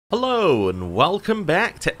Hello and welcome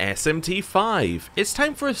back to SMT5. It's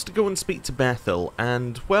time for us to go and speak to Bethel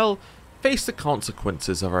and, well, face the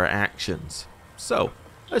consequences of our actions. So,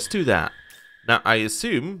 let's do that. Now, I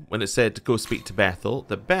assume when it said to go speak to Bethel,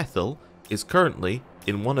 that Bethel is currently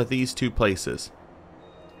in one of these two places.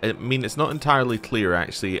 I mean, it's not entirely clear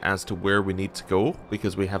actually as to where we need to go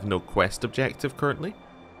because we have no quest objective currently.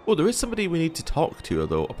 Oh, there is somebody we need to talk to,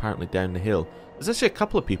 although apparently down the hill. There's actually a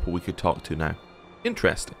couple of people we could talk to now.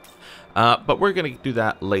 Interesting. But we're going to do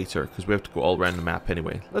that later because we have to go all around the map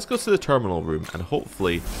anyway. Let's go to the terminal room and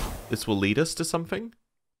hopefully this will lead us to something.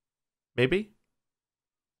 Maybe?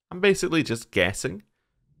 I'm basically just guessing.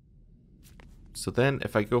 So then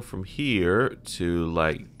if I go from here to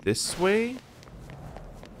like this way.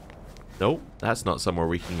 Nope, that's not somewhere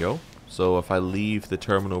we can go. So if I leave the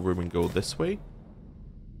terminal room and go this way.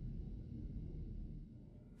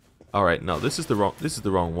 Alright, no, this is the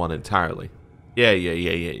wrong one entirely.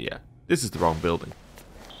 Yeah. This is the wrong building.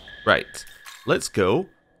 Right. Let's go,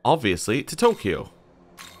 obviously, to Tokyo.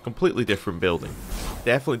 Completely different building.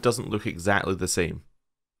 Definitely doesn't look exactly the same.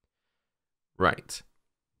 Right.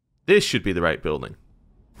 This should be the right building.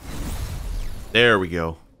 There we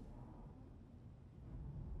go.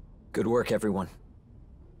 Good work, everyone.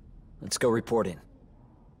 Let's go report in.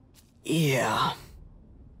 Yeah.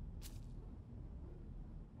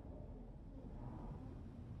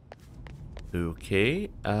 Okay,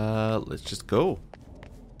 let's just go.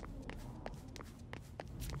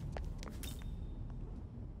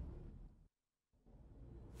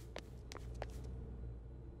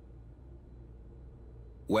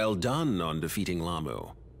 Well done on defeating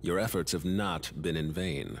Lamu. Your efforts have not been in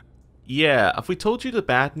vain. Yeah, have we told you the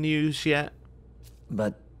bad news yet?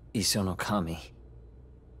 But Isonokami...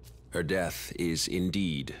 Her death is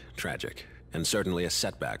indeed tragic, and certainly a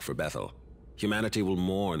setback for Bethel. Humanity will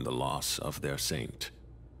mourn the loss of their saint.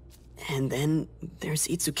 And then there's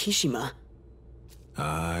Itsukishima.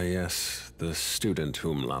 Ah, yes, the student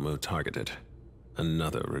whom Lamu targeted.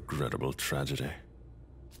 Another regrettable tragedy.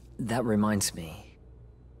 That reminds me.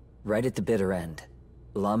 Right at the bitter end,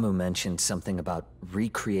 Lamu mentioned something about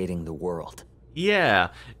recreating the world. Yeah,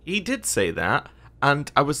 he did say that,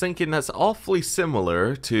 and I was thinking that's awfully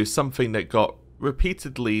similar to something that got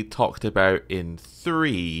repeatedly talked about in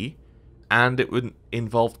 3, and it would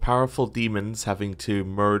involve powerful demons having to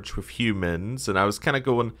merge with humans, and I was kind of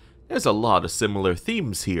going, there's a lot of similar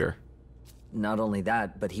themes here. Not only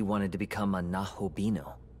that, but he wanted to become a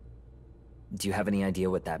Nahobino. Do you have any idea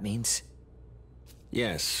what that means?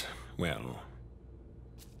 Yes, well,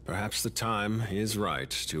 perhaps the time is right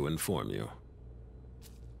to inform you.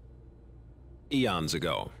 Eons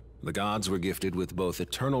ago, the gods were gifted with both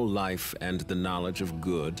eternal life and the knowledge of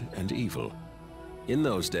good and evil. In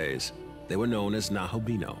those days, they were known as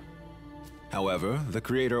Nahobino. However, the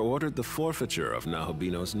Creator ordered the forfeiture of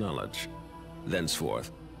Nahobino's knowledge.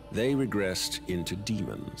 Thenceforth, they regressed into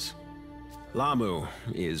demons. Lamu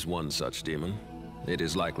is one such demon. It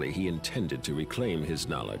is likely he intended to reclaim his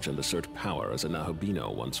knowledge and assert power as a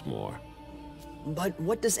Nahobino once more. But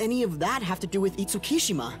what does any of that have to do with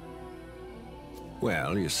Itsukishima?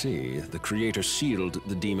 Well, you see, the Creator sealed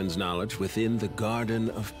the demon's knowledge within the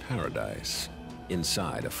Garden of Paradise,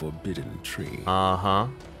 inside a forbidden tree. Uh-huh.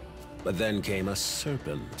 But then came a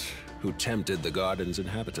serpent, who tempted the garden's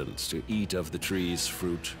inhabitants to eat of the tree's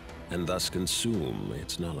fruit, and thus consume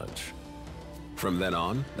its knowledge. From then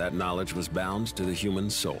on, that knowledge was bound to the human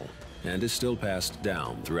soul, and is still passed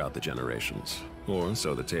down throughout the generations, or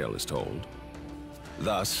so the tale is told.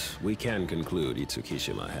 Thus, we can conclude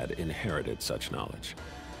Itsukishima had inherited such knowledge.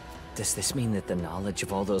 Does this mean that the knowledge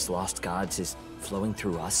of all those lost gods is flowing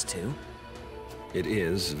through us too? It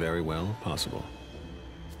is very well possible.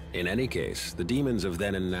 In any case, the demons of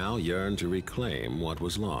then and now yearn to reclaim what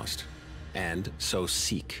was lost, and so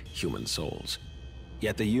seek human souls.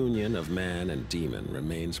 Yet the union of man and demon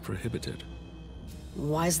remains prohibited.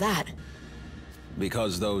 Why is that?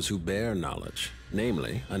 Because those who bear knowledge,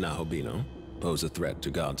 namely a Nahobino, pose a threat to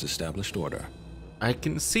God's established order. I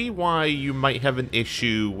can see why you might have an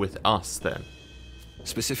issue with us then.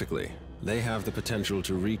 Specifically, they have the potential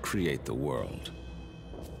to recreate the world.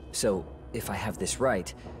 So, if I have this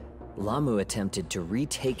right, Lamu attempted to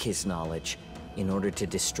retake his knowledge in order to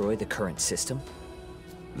destroy the current system?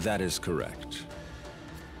 That is correct.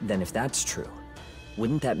 Then if that's true,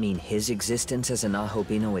 wouldn't that mean his existence as a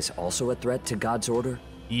Nahobino is also a threat to God's order?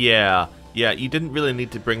 Yeah, you didn't really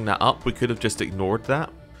need to bring that up. We could have just ignored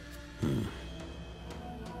that.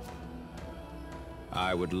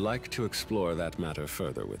 I would like to explore that matter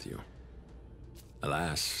further with you.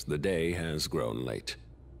 Alas, the day has grown late.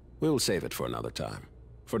 We'll save it for another time.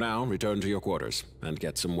 For now, return to your quarters and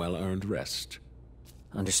get some well-earned rest.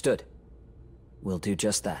 Understood. We'll do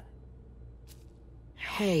just that.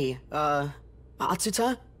 Hey,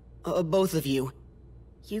 Atsuta? Both of you.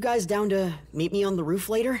 You guys down to meet me on the roof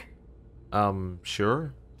later?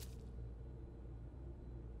 Sure.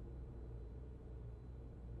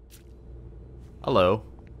 Hello.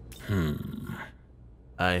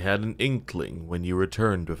 I had an inkling when you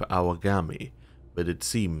returned with Awagami, but it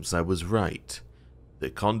seems I was right. The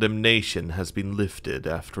condemnation has been lifted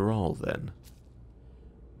after all, then.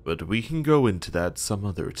 But we can go into that some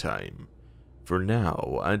other time. For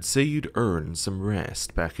now, I'd say you'd earn some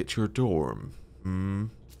rest back at your dorm.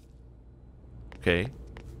 Okay.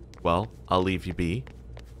 Well, I'll leave you be.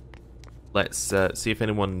 Let's see if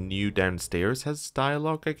anyone new downstairs has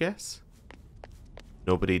dialogue, I guess.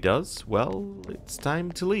 Nobody does? Well, it's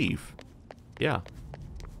time to leave. Yeah.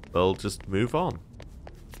 We'll just move on.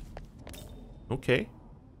 Okay.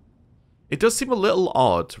 It does seem a little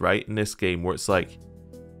odd, right, in this game, where it's like,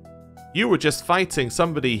 you were just fighting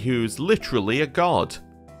somebody who's literally a god.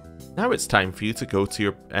 Now it's time for you to go to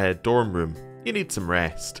your dorm room. You need some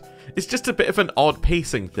rest. It's just a bit of an odd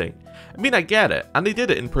pacing thing. I mean, I get it, and they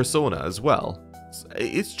did it in Persona as well.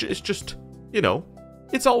 It's just, you know,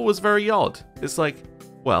 it's always very odd. It's like,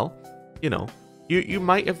 well, you know, you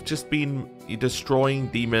might have just been destroying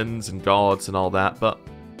demons and gods and all that, but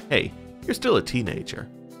hey, you're still a teenager.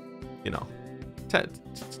 You know,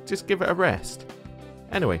 just give it a rest.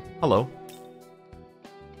 Anyway, hello.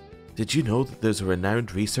 Did you know that there's a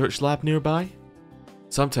renowned research lab nearby?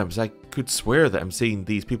 Sometimes I could swear that I'm seeing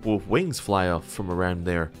these people with wings fly off from around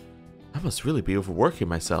there. I must really be overworking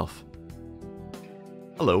myself.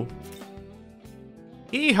 Hello.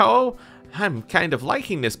 Hee-ho! I'm kind of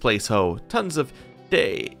liking this place, ho. Tons of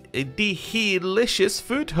delicious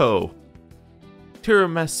food, ho.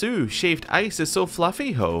 Tiramisu shaved ice is so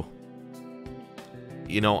fluffy, ho.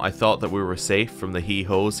 You know, I thought that we were safe from the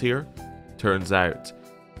hee-hos here. Turns out,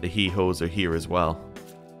 the hee-hos are here as well.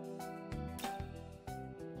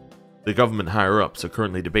 The government higher-ups are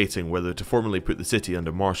currently debating whether to formally put the city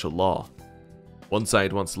under martial law. One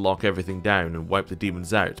side wants to lock everything down and wipe the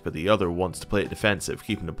demons out, but the other wants to play it defensive,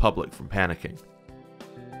 keeping the public from panicking.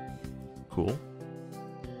 Cool.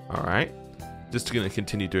 Alright. Just going to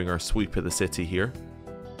continue doing our sweep of the city here.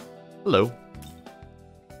 Hello.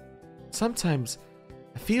 Sometimes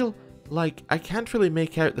I feel like I can't really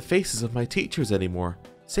make out the faces of my teachers anymore.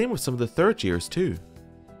 Same with some of the third years too.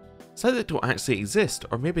 It's like they don't actually exist,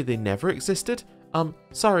 or maybe they never existed?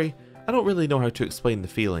 Sorry, I don't really know how to explain the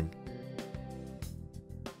feeling.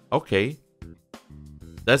 Okay.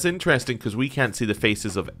 That's interesting because we can't see the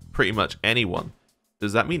faces of pretty much anyone.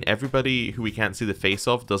 Does that mean everybody who we can't see the face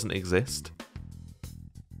of doesn't exist?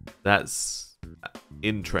 That's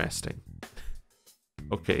interesting.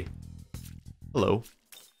 Okay. Hello.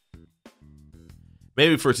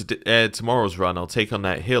 Maybe for tomorrow's run, I'll take on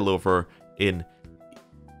that hill over in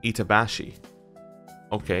Itabashi.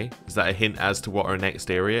 Okay, is that a hint as to what our next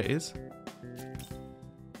area is?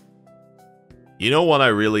 You know what I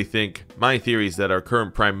really think? My theory is that our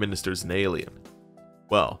current Prime Minister's an alien.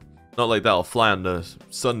 Well, not like that'll fly on the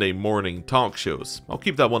Sunday morning talk shows. I'll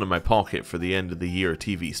keep that one in my pocket for the end of the year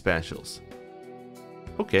TV specials.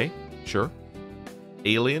 Okay, sure.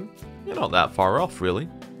 Alien? You're not that far off, really.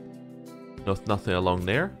 Nothing along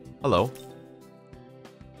there. Hello.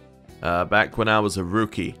 Back when I was a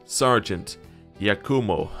rookie, Sergeant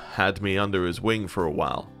Yakumo had me under his wing for a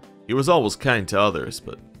while. He was always kind to others,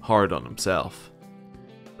 but hard on himself.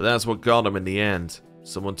 But that's what got him in the end.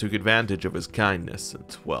 Someone took advantage of his kindness,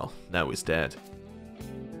 and, well, now he's dead.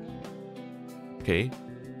 Okay.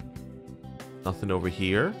 Nothing over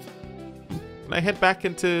here. Can I head back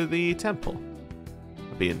into the temple?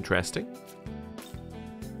 That'd be interesting.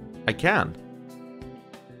 I can.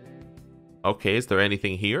 Okay, is there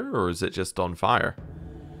anything here, or is it just on fire?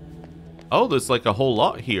 Oh, there's like a whole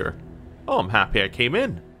lot here. Oh, I'm happy I came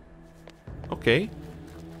in. Okay.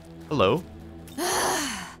 Hello.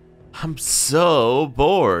 I'm so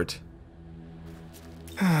bored.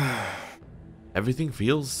 Everything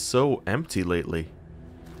feels so empty lately.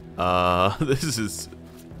 This is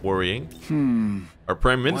worrying. Our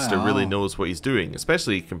Prime Minister really knows what he's doing,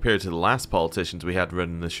 especially compared to the last politicians we had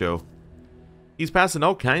running the show. He's passing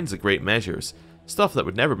all kinds of great measures, stuff that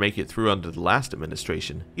would never make it through under the last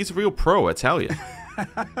administration. He's a real pro, I tell you.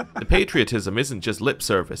 The patriotism isn't just lip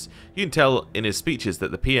service. You can tell in his speeches that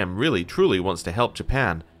the PM really truly wants to help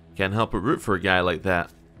Japan. Can't help but root for a guy like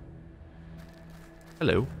that.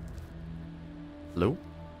 Hello? Hello?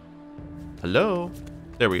 Hello?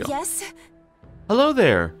 There we go. Yes? Hello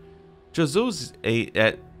there! Jozo's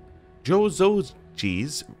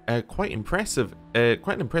Geez, quite impressive.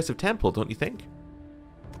 Quite an impressive temple, don't you think?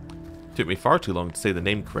 Took me far too long to say the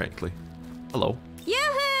name correctly. Hello.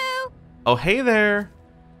 Yoo-hoo! Oh, hey there.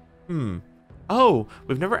 Oh,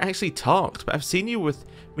 we've never actually talked, but I've seen you with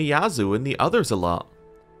Miyazu and the others a lot.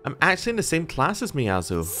 I'm actually in the same class as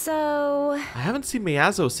Miyazu. So... I haven't seen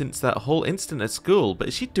Miyazu since that whole incident at school, but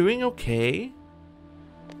is she doing okay?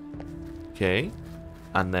 Okay.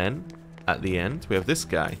 And then, at the end, we have this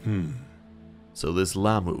guy. So this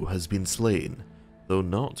Lamu has been slain, though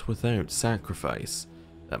not without sacrifice.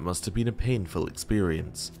 That must have been a painful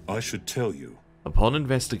experience. I should tell you. Upon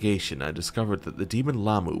investigation, I discovered that the demon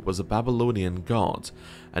Lamu was a Babylonian god,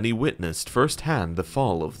 and he witnessed firsthand the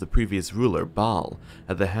fall of the previous ruler, Baal,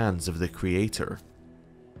 at the hands of the creator.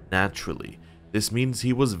 Naturally, this means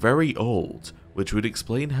he was very old, which would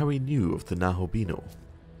explain how he knew of the Nahobino.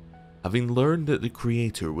 Having learned that the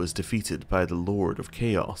creator was defeated by the Lord of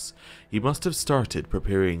Chaos, he must have started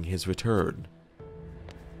preparing his return.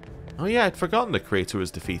 Oh yeah, I'd forgotten the creator was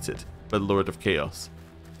defeated by the Lord of Chaos.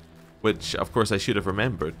 Which, of course, I should have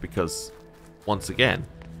remembered because, once again,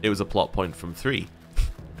 it was a plot point from 3.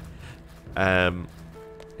 Can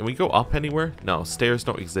we go up anywhere? No, stairs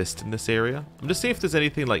don't exist in this area. I'm just seeing if there's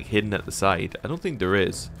anything like hidden at the side. I don't think there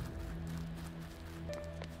is.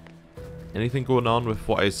 Anything going on with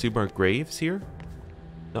what I assume are graves here?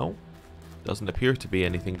 No. Doesn't appear to be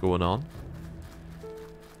anything going on.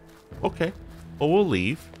 Okay. Well, we'll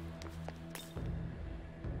leave.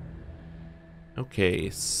 Okay,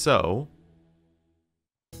 so...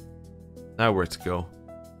 now where to go?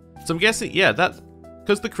 So I'm guessing, yeah, that...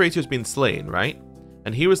 because the creator's been slain, right?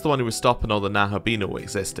 And he was the one who was stopping all the Nahobino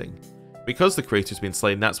existing. Because the creator's been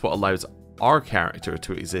slain, that's what allows our character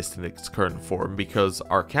to exist in its current form, because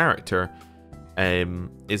our character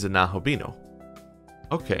is a Nahobino.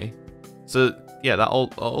 Okay. So, yeah, that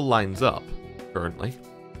all lines up, currently.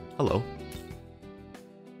 Hello.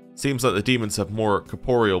 Seems like the demons have more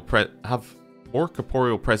corporeal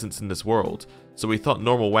presence in this world, so we thought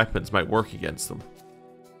normal weapons might work against them.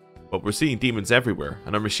 But we're seeing demons everywhere,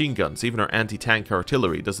 and our machine guns, even our anti-tank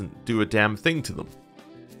artillery, doesn't do a damn thing to them.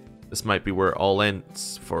 This might be where it all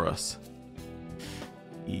ends for us.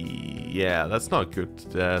 Yeah, that's not a good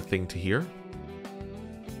thing to hear.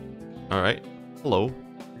 Alright, hello.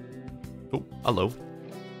 Oh, hello.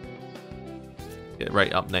 Get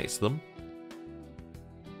right up next to them.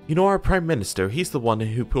 You know, our Prime Minister, he's the one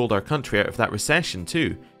who pulled our country out of that recession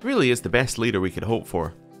too. He really is the best leader we could hope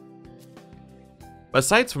for. But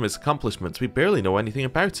aside from his accomplishments, we barely know anything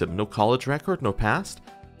about him. No college record, no past.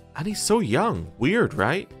 And he's so young. Weird,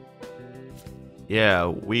 right? Yeah,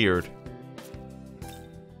 weird.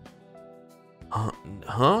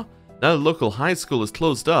 Huh? Now the local high school is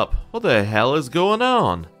closed up. What the hell is going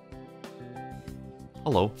on?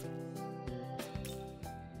 Hello.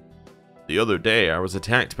 The other day, I was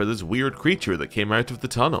attacked by this weird creature that came out of the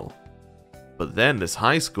tunnel. But then this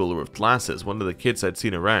high schooler with glasses, one of the kids I'd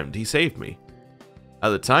seen around, he saved me. At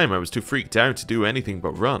the time, I was too freaked out to do anything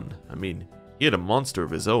but run. I mean, he had a monster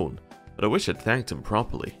of his own, but I wish I'd thanked him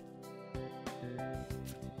properly.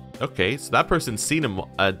 Okay, so that person's seen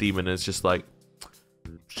a demon and it's just like,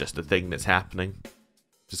 it's just a thing that's happening.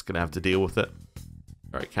 Just gonna have to deal with it.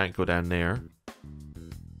 Alright, can't go down there.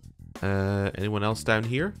 Anyone else down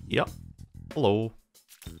here? Yep. Hello.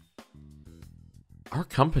 Our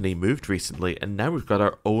company moved recently and now we've got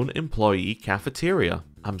our own employee cafeteria.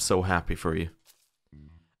 I'm so happy for you.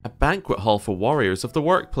 A banquet hall for warriors of the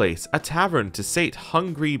workplace. A tavern to sate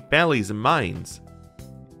hungry bellies and minds.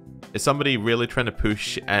 Is somebody really trying to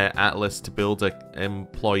push Atlus to build an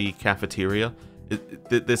employee cafeteria?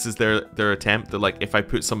 This is their attempt. They're like, if I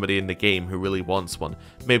put somebody in the game who really wants one,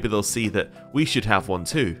 maybe they'll see that we should have one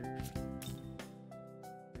too.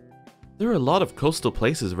 There are a lot of coastal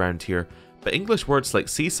places around here, but English words like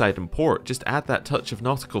seaside and port just add that touch of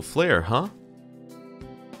nautical flair, huh?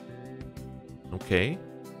 Okay,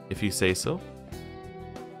 if you say so.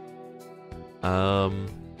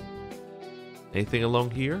 Anything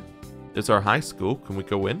along here? There's our high school. Can we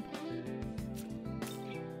go in?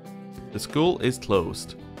 The school is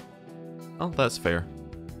closed. Oh, that's fair.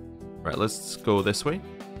 Right, let's go this way.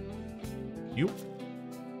 You.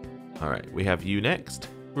 Alright, we have you next.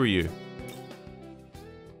 Who are you?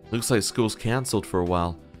 Looks like school's cancelled for a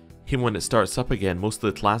while. Even when it starts up again, most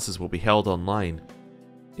of the classes will be held online.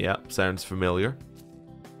 Yep, sounds familiar.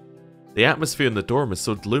 The atmosphere in the dorm is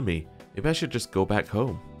so gloomy. Maybe I should just go back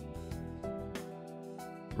home.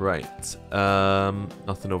 Right.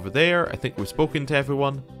 Nothing over there. I think we've spoken to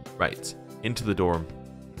everyone. Right. Into the dorm.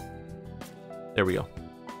 There we go.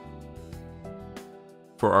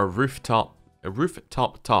 For our rooftop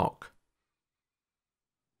talk.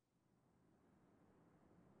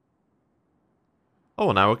 Oh,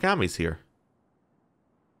 and Awakami's here.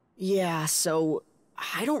 Yeah, so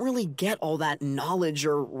I don't really get all that knowledge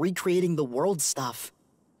or recreating the world stuff.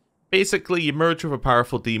 Basically, you merge with a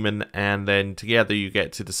powerful demon, and then together you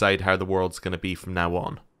get to decide how the world's going to be from now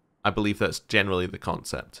on. I believe that's generally the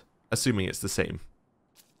concept, assuming it's the same.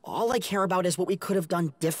 All I care about is what we could have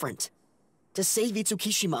done different. To save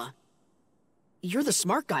Itsukishima. You're the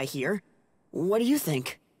smart guy here. What do you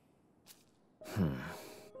think?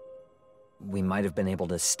 We might have been able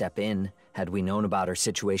to step in had we known about her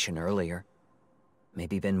situation earlier.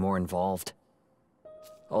 Maybe been more involved.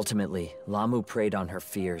 Ultimately, Lamu preyed on her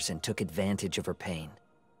fears and took advantage of her pain.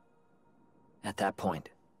 At that point,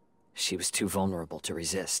 she was too vulnerable to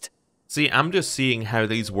resist. See, I'm just seeing how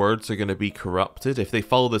these words are going to be corrupted if they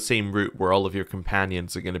follow the same route where all of your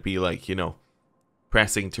companions are going to be like, you know,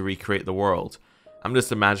 pressing to recreate the world. I'm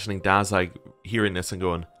just imagining Dazai hearing this and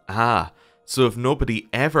going, ah, so if nobody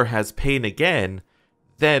ever has pain again,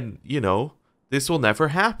 then, you know, this will never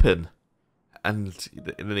happen. And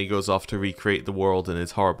then he goes off to recreate the world in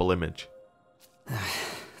his horrible image.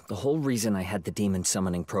 The whole reason I had the demon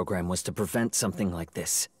summoning program was to prevent something like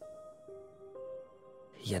this.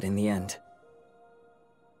 Yet in the end,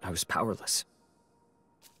 I was powerless.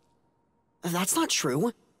 That's not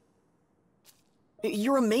true.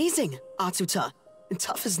 You're amazing, Atsuta. And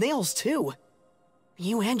tough as nails, too.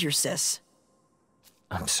 You and your sis.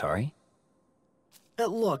 I'm sorry?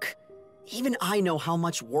 Look, even I know how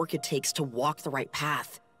much work it takes to walk the right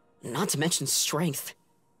path. Not to mention strength.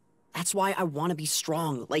 That's why I want to be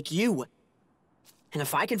strong, like you. And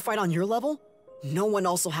if I can fight on your level, no one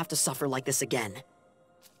else will have to suffer like this again.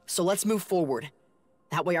 So let's move forward.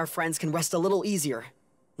 That way our friends can rest a little easier,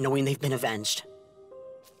 knowing they've been avenged.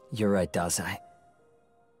 You're right, Dazai.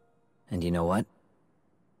 And you know what?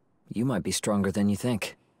 You might be stronger than you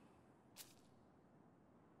think.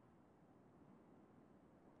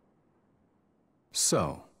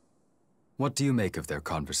 So, what do you make of their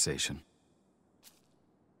conversation?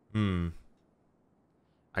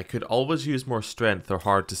 I could always use more strength or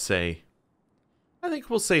hard to say. I think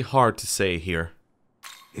we'll say hard to say here.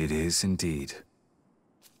 It is indeed.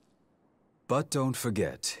 But don't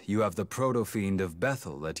forget, you have the proto-fiend of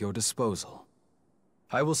Bethel at your disposal.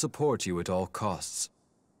 I will support you at all costs.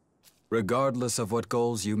 Regardless of what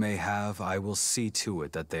goals you may have, I will see to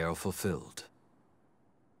it that they are fulfilled.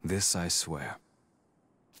 This I swear.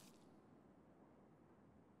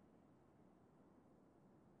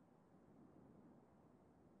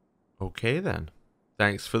 Okay then.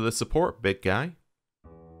 Thanks for the support, big guy.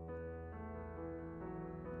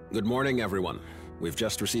 Good morning, everyone. We've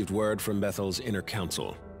just received word from Bethel's inner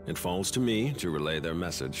council. It falls to me to relay their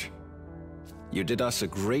message. You did us a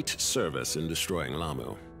great service in destroying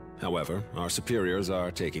Lamu. However, our superiors are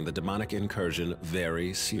taking the demonic incursion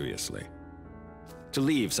very seriously. To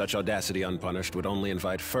leave such audacity unpunished would only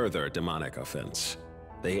invite further demonic offense.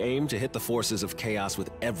 They aim to hit the forces of chaos with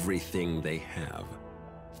everything they have.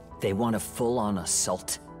 They want a full-on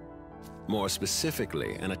assault? More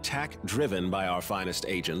specifically, an attack driven by our finest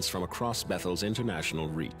agents from across Bethel's international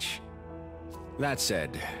reach. That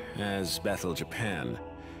said, as Bethel Japan,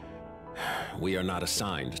 we are not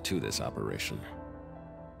assigned to this operation.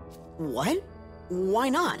 What? Why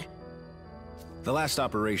not? The last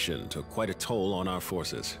operation took quite a toll on our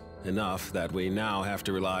forces. Enough that we now have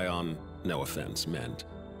to rely on, no offense meant,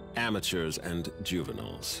 amateurs and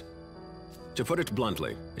juveniles. To put it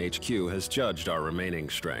bluntly, HQ has judged our remaining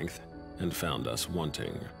strength and found us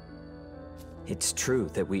wanting. It's true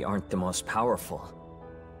that we aren't the most powerful.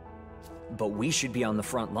 But we should be on the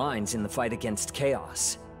front lines in the fight against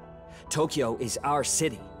chaos. Tokyo is our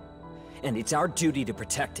city, and it's our duty to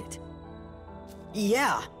protect it.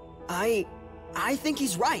 Yeah, I think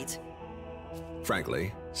he's right.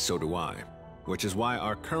 Frankly, so do I. Which is why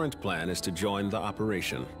our current plan is to join the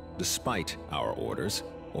operation, despite our orders,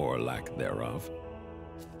 or lack thereof.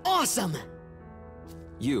 Awesome!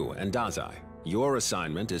 You and Dazai, your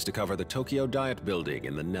assignment is to cover the Tokyo Diet Building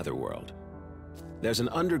in the Netherworld. There's an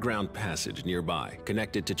underground passage nearby,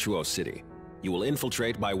 connected to Chuo City. You will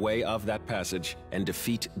infiltrate by way of that passage and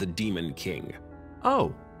defeat the Demon King.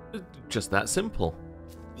 Oh, just that simple.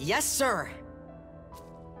 Yes, sir!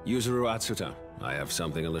 Yuzuru Atsuta, I have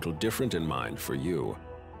something a little different in mind for you.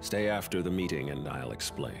 Stay after the meeting and I'll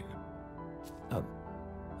explain.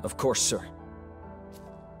 Of course, sir.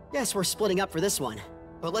 Guess we're splitting up for this one,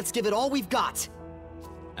 but let's give it all we've got.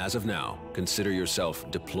 As of now, consider yourself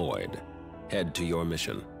deployed. Head to your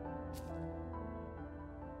mission.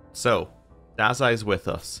 So, Dazai's with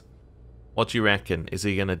us. What do you reckon? Is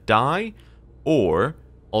he gonna die? Or,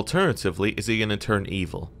 alternatively, is he gonna turn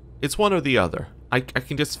evil? It's one or the other. I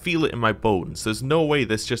can just feel it in my bones. There's no way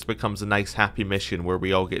this just becomes a nice happy mission where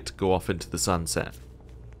we all get to go off into the sunset.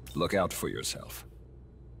 Look out for yourself.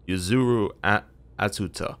 Yuzuru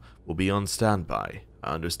Atsuta will be on standby.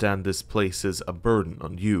 I understand this place is a burden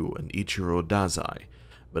on you and Ichiro Dazai,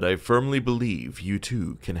 but I firmly believe you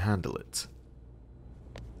two can handle it.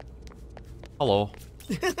 Hello.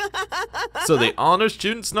 So the honor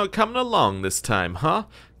student's not coming along this time, huh?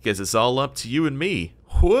 Guess it's all up to you and me.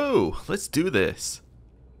 Whoa, let's do this.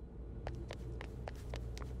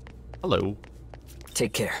 Hello.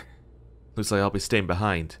 Take care. Looks like I'll be staying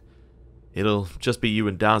behind. It'll just be you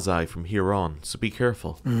and Dazai from here on, so be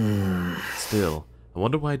careful. Still, I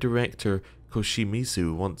wonder why Director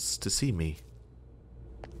Koshimizu wants to see me.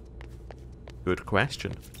 Good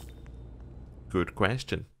question. Good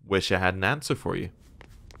question. Wish I had an answer for you.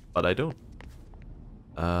 But I don't.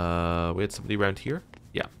 We had somebody around here?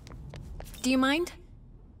 Yeah. Do you mind?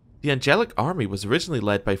 The angelic army was originally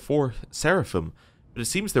led by 4 seraphim, but it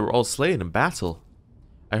seems they were all slain in battle.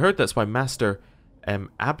 I heard that's why Master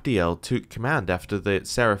Abdiel took command after the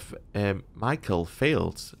seraph Michael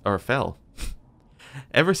fell.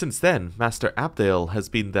 Ever since then, Master Abdiel has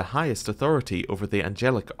been the highest authority over the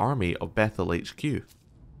angelic army of Bethel HQ.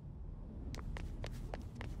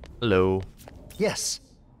 Hello. Yes.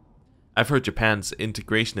 I've heard Japan's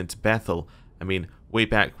integration into Bethel, I mean, way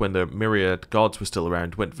back when the myriad gods were still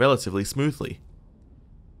around, went relatively smoothly.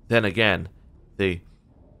 Then again, the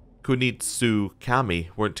Kunitsukami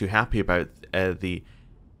weren't too happy about the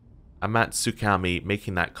Amatsukami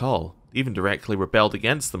making that call, even directly rebelled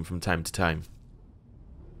against them from time to time.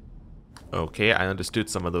 Okay, I understood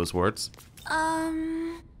some of those words.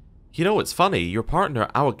 You know, it's funny, your partner,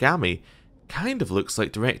 Awagami, kind of looks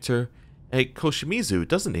like Director Koshimizu,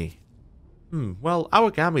 doesn't he? Well,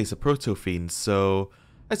 Awagami's a proto-fiend, so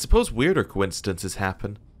I suppose weirder coincidences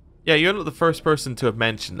happen. Yeah, you're not the first person to have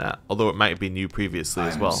mentioned that, although it might have been you previously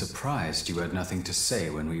as well. I'm surprised you had nothing to say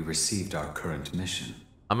when we received our current mission.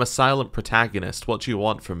 I'm a silent protagonist. What do you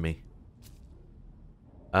want from me?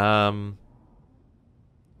 We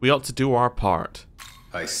ought to do our part.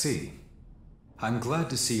 I see. I'm glad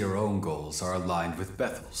to see your own goals are aligned with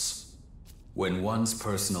Bethel's. When one's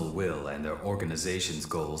personal will and their organization's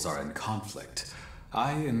goals are in conflict,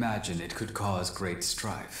 I imagine it could cause great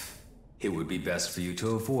strife. It would be best for you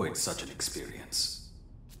to avoid such an experience.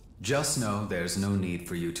 Just know there's no need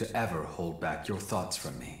for you to ever hold back your thoughts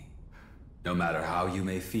from me. No matter how you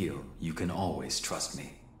may feel, you can always trust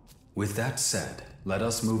me. With that said, let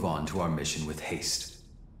us move on to our mission with haste.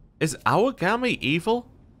 Is Awagami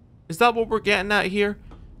evil? Is that what we're getting at here?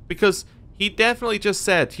 Because he definitely just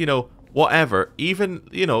said, you know, whatever, even,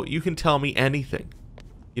 you know, you can tell me anything.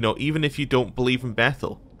 You know, even if you don't believe in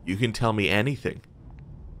Bethel, you can tell me anything.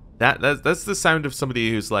 That's the sound of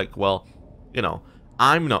somebody who's like, well, you know,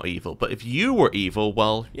 I'm not evil, but if you were evil,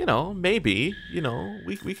 well, you know, maybe, you know,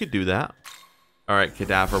 we could do that. Alright,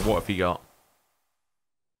 Cadaver, what have you got?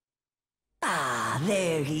 Ah,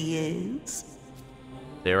 there he is.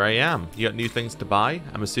 There I am. You got new things to buy?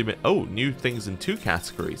 I'm assuming, oh, new things in 2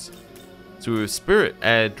 categories. So we have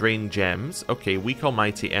Spirit Drain Gems. Okay, Weak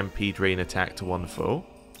Almighty MP Drain Attack to 1 foe.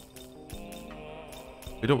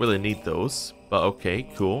 We don't really need those, but okay,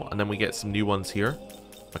 cool. And then we get some new ones here.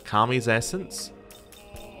 Makami's Essence.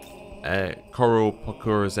 Koro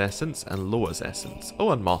Pakura's Essence. And Loa's Essence.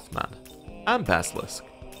 Oh, and Mothman. And Basilisk.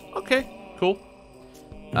 Okay, cool.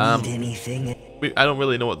 Need anything? I don't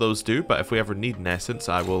really know what those do, but if we ever need an Essence,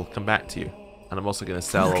 I will come back to you. And I'm also going to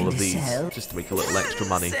sell all of these just to make a little extra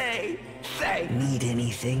money. Need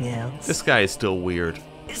anything else? This guy is still weird.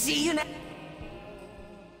 See you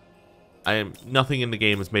now. Nothing in the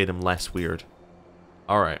game has made him less weird.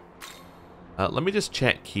 Alright. Let me just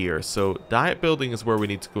check here. So, diet building is where we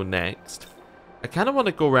need to go next. I kind of want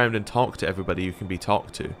to go around and talk to everybody who can be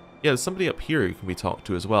talked to. Yeah, there's somebody up here who can be talked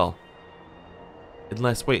to as well.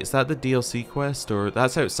 Unless, wait, is that the DLC quest? Or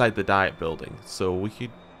that's outside the diet building. So we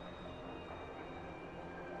could...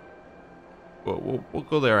 We'll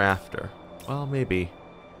go there after. Well, maybe.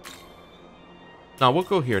 No, we'll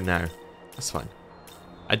go here now. That's fine.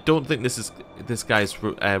 I don't think this guy's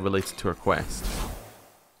related to our quest.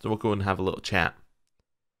 So we'll go and have a little chat.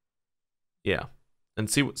 Yeah. And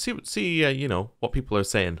see you know, what people are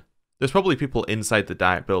saying. There's probably people inside the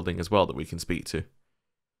diet building as well that we can speak to.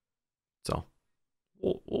 So,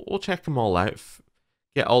 we'll check them all out.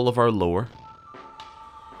 Get all of our lore.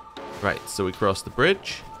 Right, so we cross the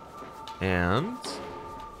bridge. And...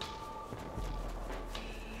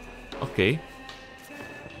 okay.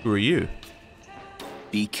 Who are you?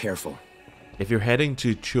 Be careful. If you're heading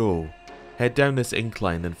to Cho, head down this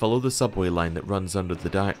incline and follow the subway line that runs under the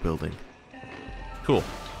diet building. Cool.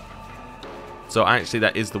 So actually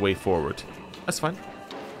that is the way forward. That's fine.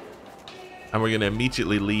 And we're going to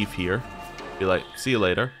immediately leave here. Be like, see you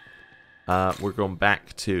later. We're going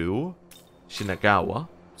back to Shinagawa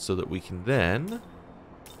so that we can then...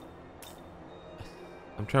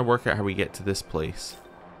 I'm trying to work out how we get to this place.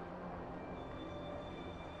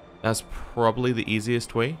 That's probably the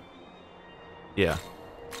easiest way. Yeah.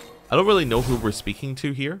 I don't really know who we're speaking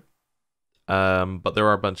to here. But there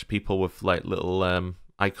are a bunch of people with like little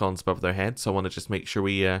icons above their heads, so I want to just make sure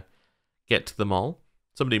we get to them all.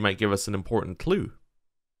 Somebody might give us an important clue.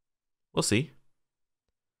 We'll see.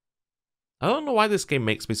 I don't know why this game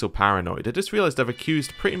makes me so paranoid. I just realized I've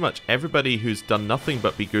accused pretty much everybody who's done nothing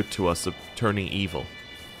but be good to us of turning evil.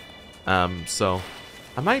 So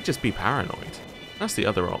I might just be paranoid. That's the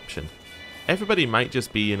other option. Everybody might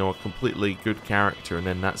just be, you know, a completely good character and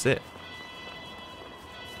then that's it.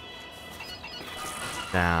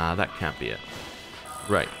 Nah, that can't be it.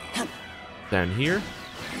 Right. Down here.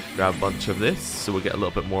 Grab a bunch of this so we get a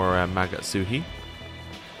little bit more Magatsuhi.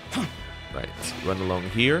 Right, run along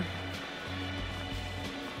here.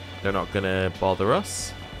 They're not gonna bother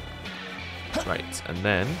us. Right, and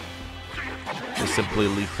then we simply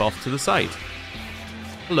leap off to the side.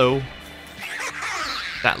 Hello.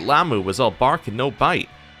 That Lamu was all bark and no bite.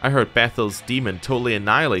 I heard Bethel's demon totally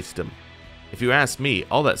annihilated him. If you ask me,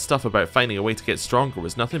 all that stuff about finding a way to get stronger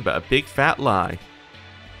was nothing but a big fat lie.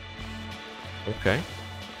 Okay.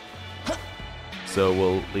 So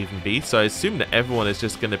we'll leave him be. So I assume that everyone is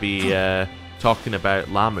just going to be talking about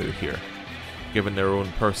Lamu here, giving their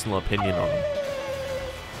own personal opinion on him.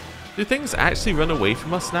 Do things actually run away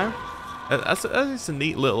from us now? That's a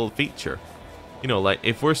neat little feature. You know, like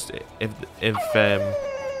if we're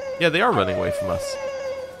yeah, they are running away from us.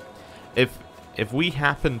 If we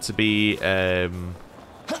happen to be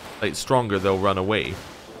like stronger, they'll run away.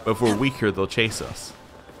 But if we're weaker, they'll chase us.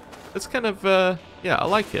 It's kind of yeah, I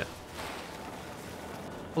like it.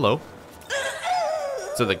 Hello.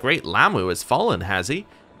 So the great Lamu has fallen, has he?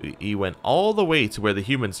 He went all the way to where the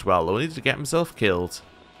humans dwell, only to get himself killed.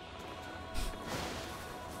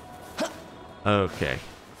 Okay,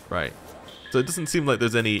 right. So it doesn't seem like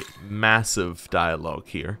there's any massive dialogue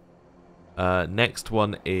here. Next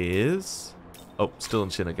one is... Oh, still in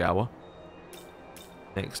Shinagawa.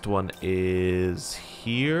 Next one is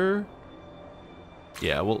here.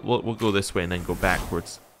 Yeah, we'll go this way and then go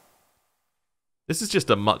backwards. This is just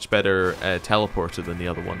a much better teleporter than the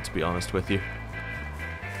other one, to be honest with you.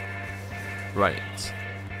 Right.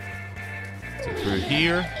 So through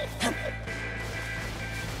here.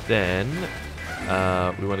 Then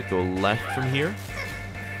we want to go left from here.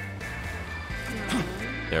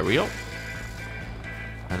 There we go.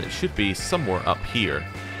 And it should be somewhere up here.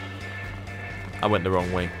 I went the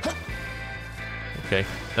wrong way. Okay,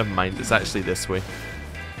 never mind. It's actually this way.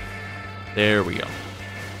 There we go.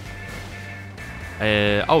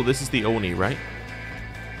 Oh, this is the Oni, right?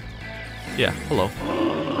 Yeah, hello.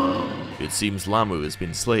 It seems Lamu has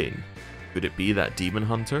been slain. Could it be that demon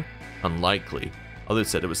hunter? Unlikely. Others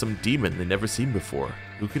said it was some demon they'd never seen before.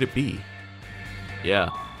 Who could it be? Yeah,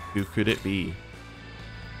 who could it be?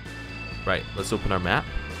 Right, let's open our map.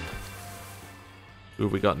 Who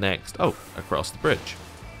have we got next? Oh, across the bridge.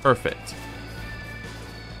 Perfect.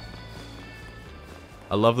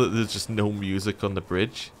 I love that there's just no music on the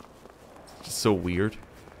bridge. It's just so weird.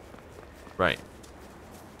 Right.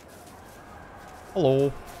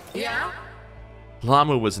 Hello. Yeah?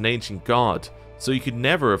 Lamu was an ancient god, so you could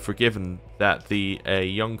never have forgiven that the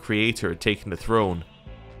young creator had taken the throne.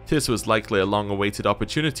 This was likely a long-awaited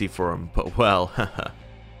opportunity for him, but well, haha.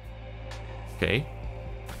 Okay.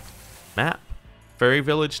 Map. Fairy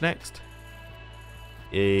Village next?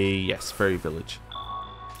 Yes, Fairy Village.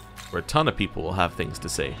 Where a ton of people will have things to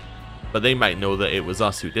say. But they might know that it was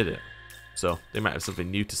us who did it. So, they might have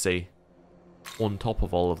something new to say on top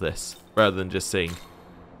of all of this. Rather than just saying,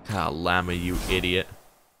 "Ah, Lamu, you idiot.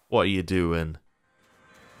 What are you doing?"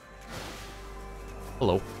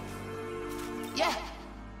 Hello. Yeah.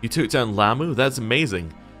 You took down Lamu? That's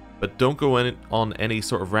amazing. But don't go on any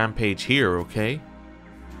sort of rampage here, okay?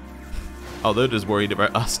 Oh, they're just worried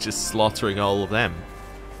about us just slaughtering all of them.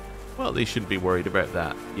 Well, they shouldn't be worried about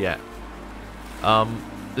that yet.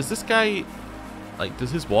 Does this guy... Like, does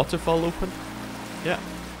his waterfall open? Yeah.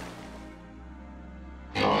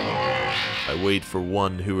 I wait for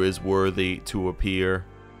one who is worthy to appear.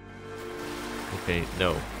 Okay,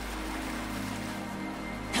 no.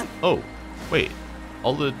 Oh, wait.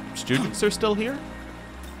 All the students are still here?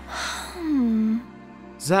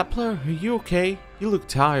 Zappler, are you okay? You look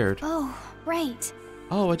tired. Oh, right.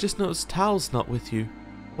 Oh, I just noticed Tal's not with you.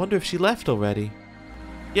 Wonder if she left already.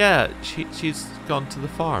 Yeah, she's gone to the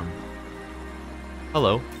farm.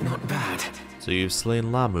 Hello. Not bad. So you've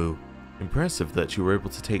slain Lamu. Impressive that you were able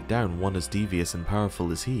to take down one as devious and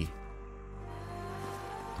powerful as he.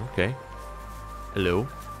 Okay. Hello.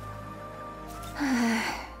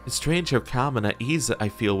 It's strange how calm and at ease I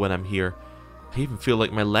feel when I'm here. I even feel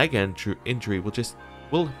like my leg injury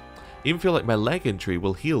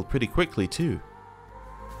will heal pretty quickly too.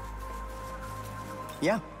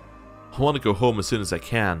 Yeah. I want to go home as soon as I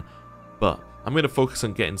can, but I'm going to focus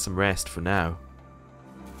on getting some rest for now.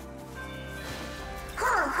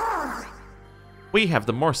 We have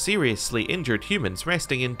the more seriously injured humans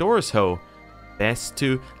resting indoors, ho. Best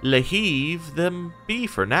to leave them be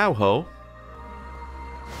for now, ho.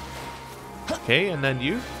 Okay, and then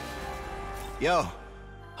you? Yo.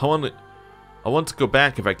 I want to go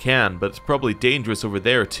back if I can, but it's probably dangerous over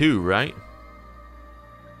there too, right?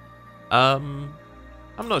 I'm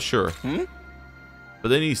not sure. But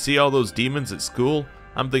then you see all those demons at school?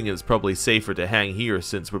 I'm thinking it's probably safer to hang here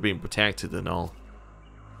since we're being protected and all.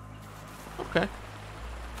 Okay.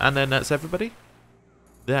 And then that's everybody?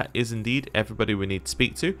 That is indeed everybody we need to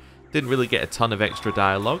speak to. Didn't really get a ton of extra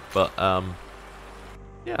dialogue, but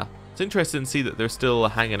yeah. It's interesting to see that they're still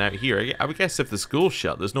hanging out here. I would guess if the school's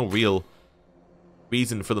shut, there's no real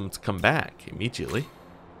reason for them to come back immediately.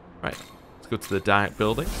 Right, let's go to the diet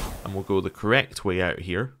building, and we'll go the correct way out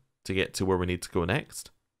here to get to where we need to go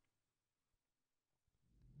next.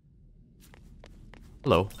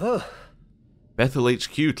 Hello. Bethel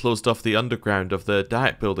HQ closed off the underground of the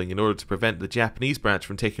diet building in order to prevent the Japanese branch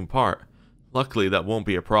from taking part. Luckily, that won't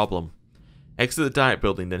be a problem. Exit the diet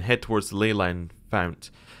building, then head towards the ley line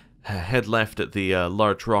fount. Head left at the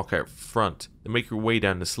large rock out front, then make your way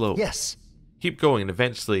down the slope. Yes. Keep going and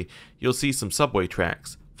eventually you'll see some subway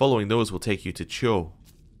tracks. Following those will take you to Cho.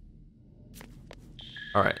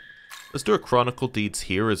 Alright, let's do a Chronicle Deeds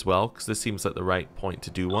here as well, because this seems like the right point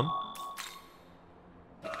to do one.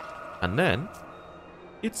 And then,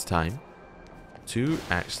 it's time to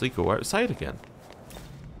actually go outside again.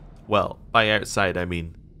 Well, by outside I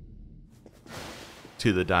mean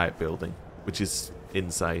to the diet building, which is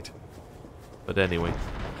inside. But anyway.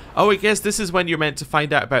 Oh, I guess this is when you're meant to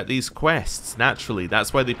find out about these quests. Naturally,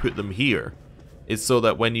 that's why they put them here. It's so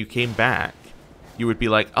that when you came back, you would be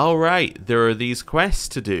like, all right, there are these quests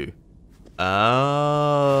to do.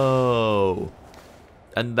 Oh.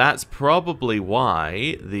 And that's probably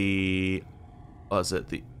why the... what's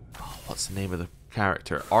the name of the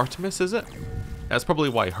character? Artemis, is it? That's probably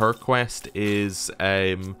why her quest is,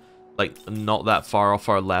 like, not that far off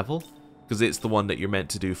our level. Because it's the one that you're meant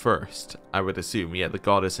to do first, I would assume. Yeah, the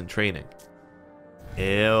goddess in training.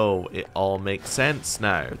 Ew, it all makes sense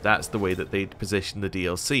now. That's the way that they'd position the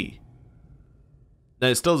DLC. Now,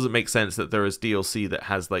 it still doesn't make sense that there is DLC that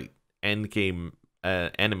has, like, endgame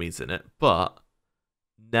enemies in it, but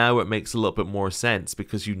now it makes a little bit more sense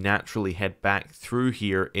because you naturally head back through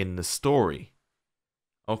here in the story.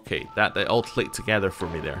 Okay, they all clicked together for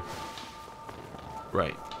me there.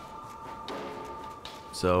 Right.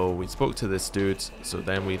 So we spoke to this dude, so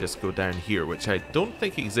then we just go down here, which I don't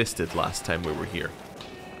think existed last time we were here.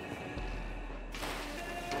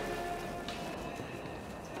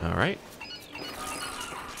 Alright.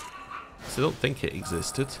 So I don't think it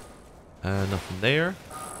existed. Nothing there.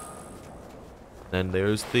 Then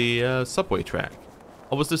there's the subway track.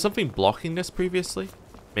 Oh, was there something blocking this previously?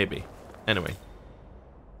 Maybe. Anyway.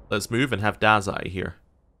 Let's move and have Dazai here.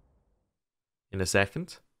 In a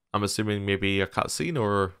second. I'm assuming maybe a cutscene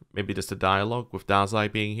or maybe just a dialogue with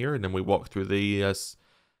Dazai being here, and then we walk through the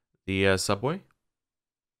subway.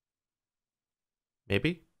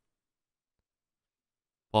 Maybe.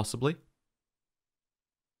 Possibly.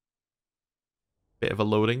 Bit of a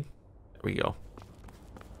loading. There we go.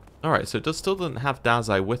 Alright, so it still doesn't have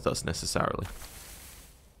Dazai with us necessarily.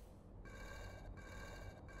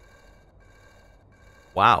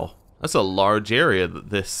 Wow. That's a large area that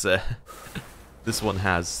this this one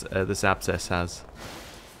has, this abscess has.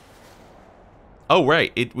 Oh,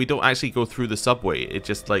 right. We don't actually go through the subway. It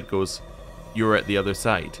just, like, goes, you're at the other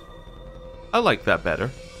side. I like that better.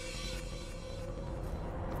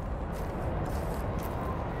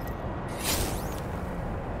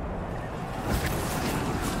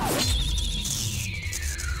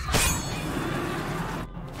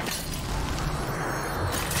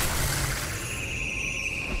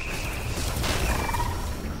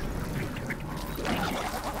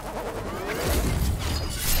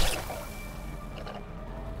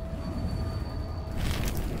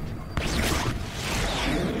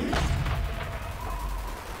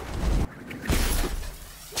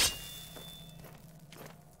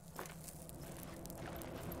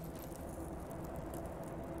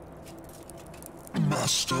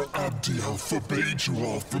 Master Abdiel forbade you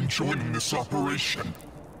all from joining this operation.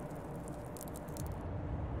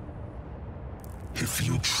 If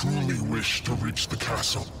you truly wish to reach the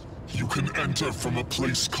castle, you can enter from a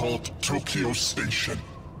place called Tokyo Station.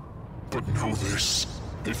 But know this,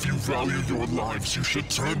 if you value your lives, you should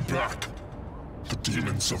turn back. The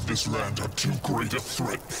demons of this land are too great a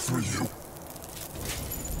threat for you.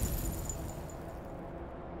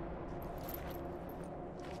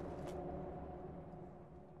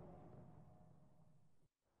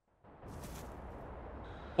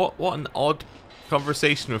 What an odd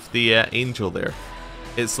conversation with the angel there.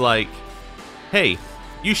 It's like, hey,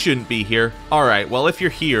 you shouldn't be here. Alright, well if you're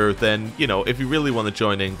here, then, you know, if you really want to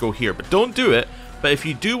join in, go here. But don't do it. But if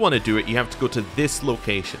you do want to do it, you have to go to this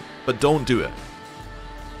location. But don't do it.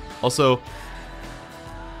 Also,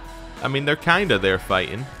 I mean, they're kinda there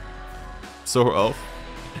fighting. Sort of.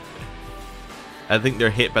 I think they're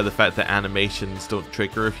hit by the fact that animations don't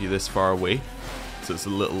trigger if you're this far away. So it's a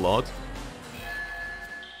little odd.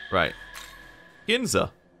 Right.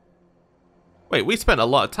 Ginza. Wait, we spent a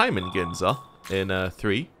lot of time in Ginza in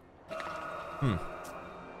 3.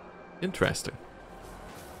 Interesting.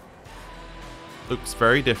 Looks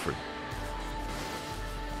very different.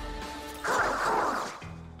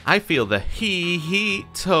 I feel the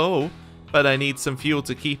heat, but I need some fuel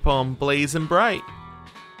to keep on blazing bright.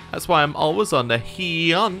 That's why I'm always on the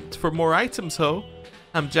hunt for more items, ho.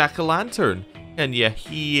 I'm Jack-o'-lantern. Can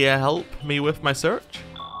you help me with my search?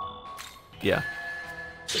 Yeah.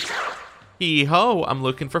 Hee-ho, I'm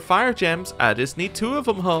looking for fire gems. I just need 2 of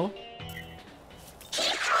them, ho.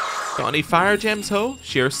 Got any fire gems, ho?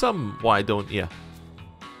 Share some, why don't ya?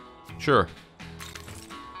 Sure.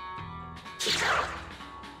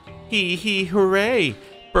 Hee hooray!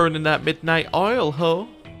 Burning that midnight oil, ho.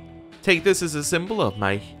 Take this as a symbol of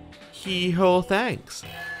my hee-ho thanks.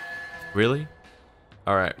 Really?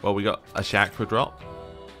 Alright, well we got a chakra drop.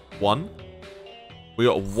 1. We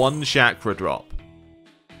got 1 chakra drop.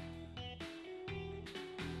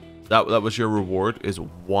 That was your reward, is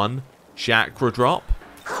 1 chakra drop.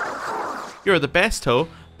 You're the best, ho,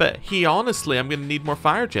 but honestly, I'm gonna need more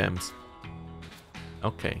fire gems.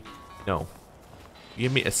 Okay, no.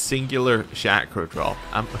 Give me a singular chakra drop.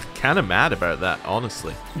 I'm kind of mad about that,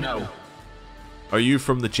 honestly. No. Are you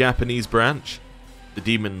from the Japanese branch? The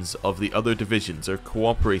demons of the other divisions are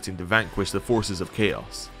cooperating to vanquish the forces of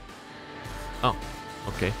chaos. Oh,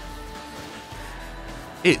 okay.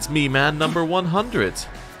 It's me, man, number 100.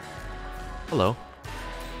 Hello.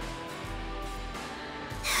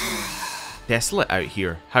 Desolate out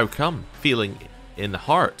here. How come? Feeling in the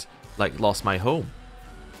heart like lost my home.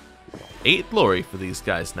 8 glory for these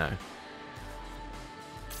guys now.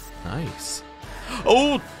 Nice.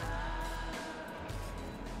 Oh!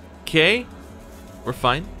 Okay. We're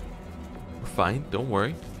fine. We're fine. Don't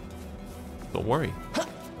worry. Don't worry.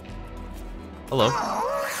 Hello.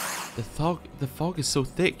 The fog is so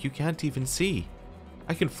thick you can't even see.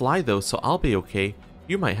 I can fly though, so I'll be okay.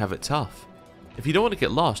 You might have it tough. If you don't want to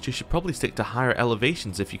get lost, you should probably stick to higher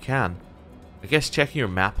elevations if you can. I guess checking your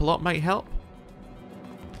map a lot might help.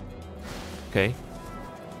 Okay.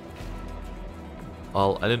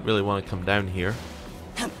 Well, I didn't really want to come down here.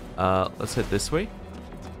 Let's head this way.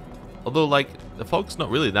 Although, like, the fog's not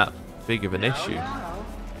really that big of an issue.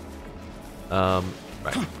 Right,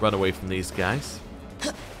 run away from these guys.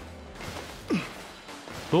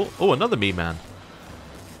 Cool. Oh, another me man.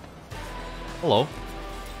 Hello.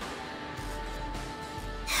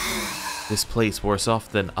 This place worse off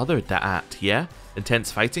than other that, yeah?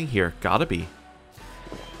 Intense fighting here, gotta be.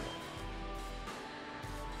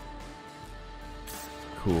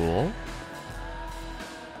 Cool.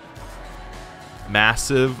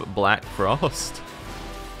 Massive black frost.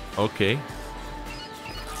 Okay.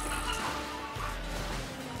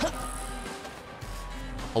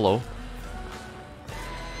 Hello.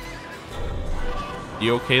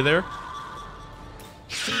 You okay there?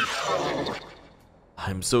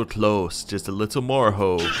 I'm so close, just a little more,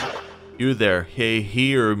 ho. You there, hey,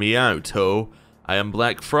 hear me out, ho. I am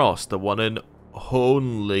Black Frost, the one and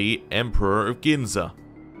only Emperor of Ginza.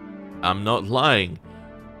 I'm not lying.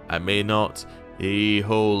 I may not,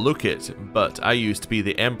 ho, look it, but I used to be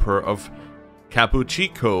the Emperor of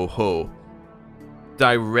Kabuchiko, ho.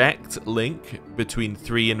 Direct link between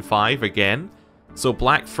 3 and 5 again. So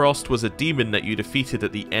Black Frost was a demon that you defeated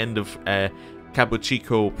at the end of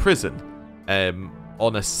Kabuchiko prison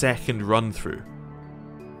on a second run through.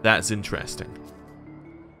 That's interesting.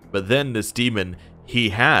 But then this demon, he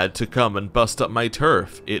had to come and bust up my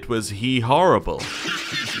turf. It was horrible.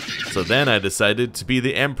 So then I decided to be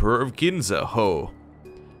the Emperor of Ginza, ho.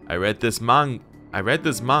 I read this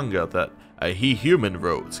manga that He human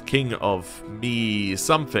wrote, king of me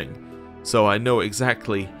something, so I know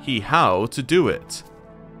exactly how to do it.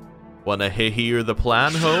 Wanna hear the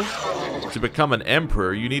plan, ho? To become an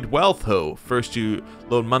emperor, you need wealth, ho. First you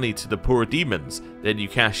loan money to the poor demons, then you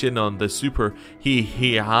cash in on the super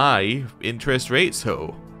high interest rates,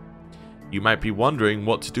 ho. You might be wondering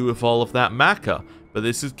what to do with all of that maca, but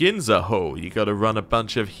this is Ginza, ho. You gotta run a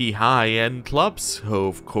bunch of high-end clubs, ho,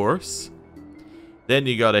 of course. Then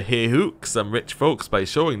you gotta hook some rich folks by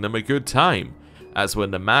showing them a good time. That's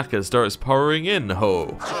when the maca starts pouring in,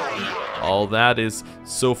 ho. All that is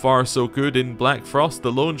so far so good in Black Frost,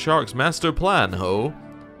 the Loan Shark's master plan, ho.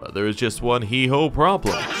 But there is just one he-ho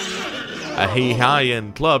problem. A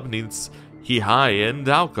high-end club needs high-end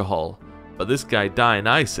alcohol. But this guy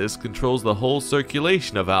Dionysus controls the whole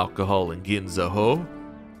circulation of alcohol in Ginza, ho.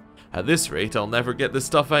 At this rate, I'll never get the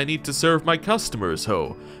stuff I need to serve my customers,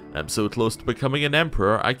 ho. I'm so close to becoming an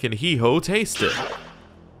emperor, I can he-ho taste it.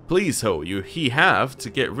 Please, ho, you have to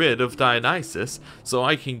get rid of Dionysus so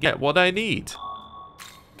I can get what I need.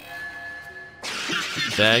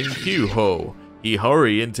 Thank you, ho.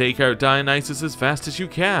 Hurry and take out Dionysus as fast as you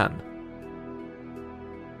can.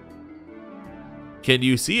 Can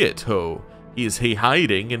you see it, ho? He is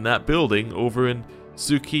hiding in that building over in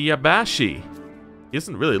Tsukiyabashi. He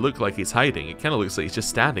doesn't really look like he's hiding. It kind of looks like he's just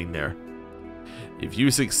standing there. If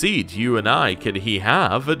you succeed, you and I can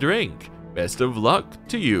have a drink. Best of luck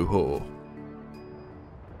to you, ho.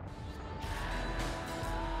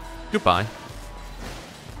 Goodbye.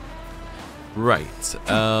 Right.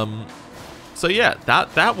 So yeah,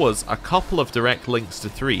 that was a couple of direct links to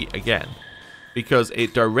 3 again, because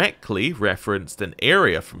it directly referenced an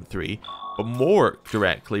area from 3, but more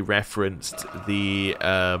directly referenced the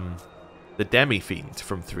Demi-Fiend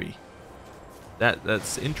from 3.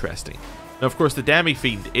 That's interesting. Now, of course, the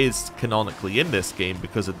Demi-Fiend is canonically in this game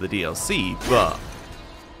because of the DLC, but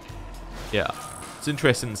yeah, it's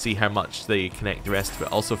interesting to see how much they connect the rest of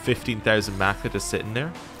it. Also, 15,000 Maca just sitting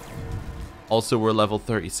there. Also, we're level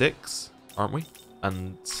 36, aren't we?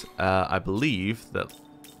 And I believe that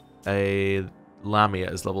a Lamia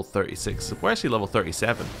is level 36. So we're actually level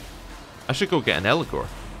 37. I should go get an Eligor.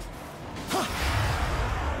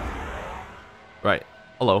 Right.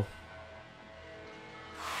 Hello.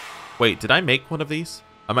 Wait, did I make one of these?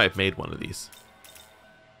 I might have made one of these.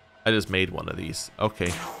 I just made one of these.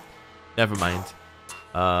 Okay. Never mind.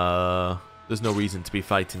 There's no reason to be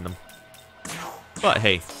fighting them. But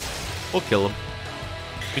hey, we'll kill them.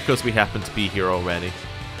 Because we happen to be here already.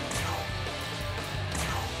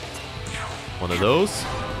 One of those.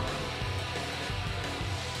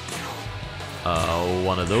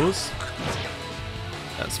 One of those.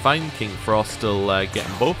 That's fine. King Frost will get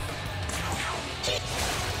them both.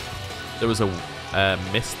 There was a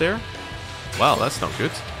miss there. Wow, that's not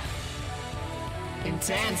good.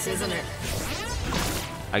 Intense, isn't it?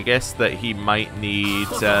 I guess that he might need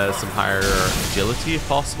some higher agility if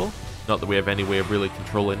possible. Not that we have any way of really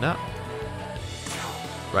controlling that.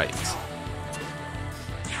 Right.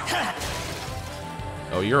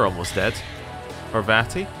 Oh, you're almost dead.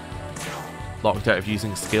 Parvati. Locked out of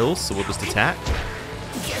using skills, so we'll just attack.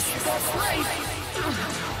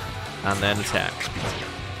 And then attack.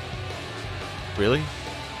 Really?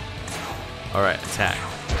 Alright, attack.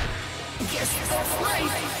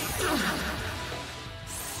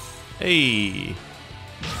 Hey!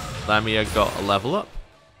 Lamia got a level up.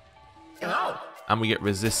 And we get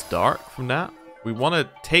Resist Dark from that. We want to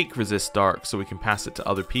take Resist Dark so we can pass it to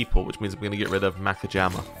other people, which means we're going to get rid of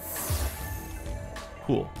Makajama.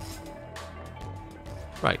 Cool.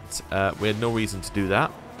 Right, we had no reason to do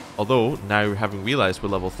that. Although, now having realized we're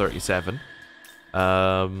level 37,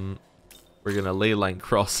 we're going to ley line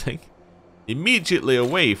crossing immediately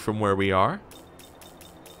away from where we are.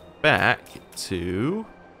 Back to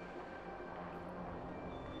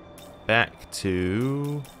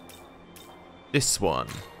this one.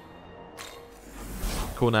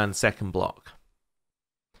 Conan's second block.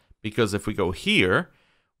 Because if we go here,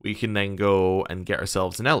 we can then go and get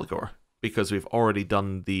ourselves an Eligor. Because we've already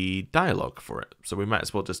done the dialogue for it. So we might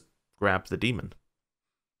as well just grab the demon.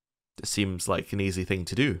 It seems like an easy thing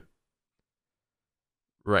to do.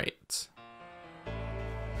 Right.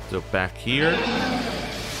 So back here.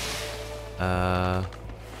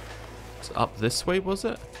 It's up this way, was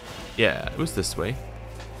it? Yeah, it was this way.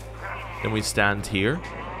 Then we stand here.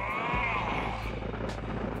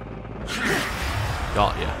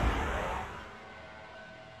 Got ya.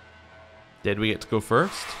 Did we get to go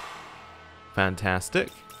first? Fantastic.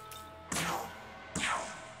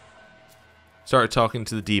 Started talking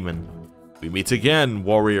to the demon. We meet again,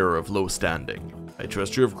 warrior of low standing. I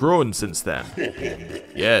trust you have grown since then.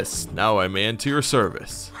 Yes, now I may enter your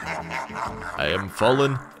service. I am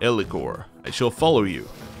Fallen Eligor. I shall follow you.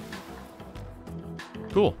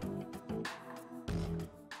 Cool.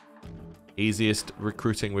 Easiest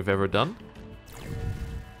recruiting we've ever done.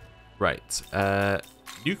 Right.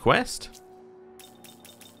 New quest?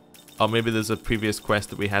 Oh, maybe there's a previous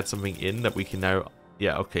quest that we had something in that we can now...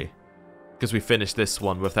 Yeah, okay. Because we finished this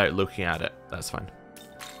one without looking at it. That's fine.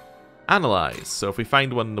 Analyze. So if we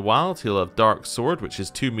find one in the wild, he'll have Dark Sword, which is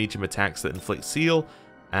 2 medium attacks that inflict seal,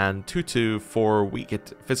 and 2/4 weak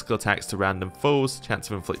physical attacks to random foes, chance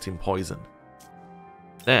of inflicting poison.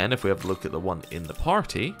 Then, if we have a look at the one in the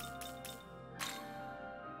party,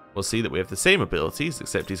 we'll see that we have the same abilities,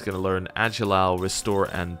 except he's going to learn Agilal, Restore,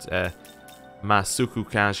 and Masuku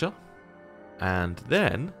Kaja. And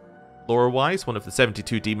then, lore-wise, one of the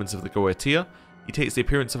 72 demons of the Goetia, he takes the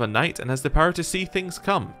appearance of a knight and has the power to see things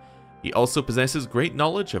come. He also possesses great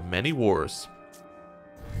knowledge of many wars.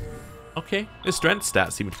 Okay, his strength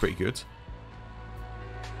stats seemed pretty good.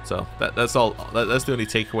 So, that's all. That's the only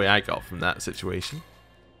takeaway I got from that situation.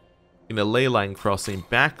 In a ley line crossing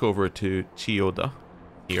back over to Chiyoda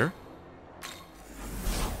here.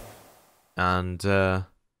 And, yeah,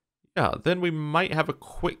 then we might have a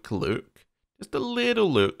quick look, just a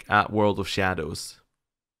little look at World of Shadows.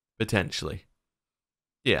 Potentially.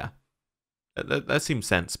 Yeah. That seems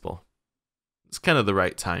sensible. It's kind of the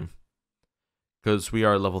right time. Because we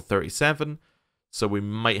are level 37, so we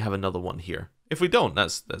might have another one here. If we don't,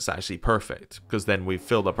 that's actually perfect. Because then we've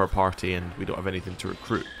filled up our party and we don't have anything to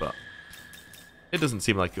recruit, but it doesn't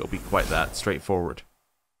seem like it'll be quite that straightforward.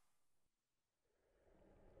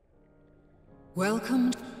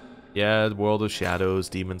 Welcome. Yeah, the World of Shadows,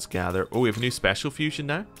 Demons Gather. Oh, we have a new special fusion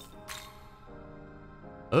now?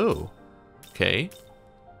 Oh, okay.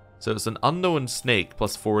 So it's an unknown snake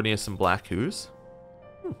plus Fornius and Black Ooze.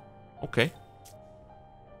 Okay.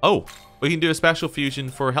 Oh, we can do a special fusion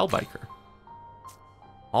for Hellbiker.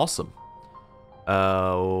 Awesome.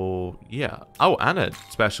 Oh, yeah. Oh, and a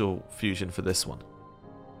special fusion for this one.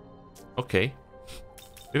 Okay.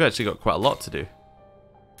 We've actually got quite a lot to do.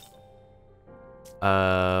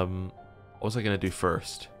 What was I going to do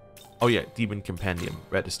first? Oh yeah, Demon Compendium,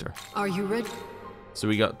 register. Are you ready? So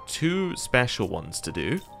we got 2 special ones to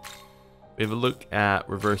do. We have a look at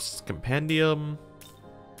Reverse Compendium.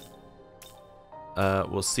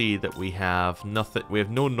 We'll see that we have nothing. We have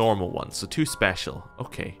no normal ones, so 2 special.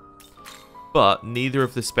 Okay. But neither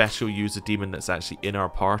of the special use a demon that's actually in our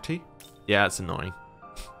party. Yeah, it's annoying.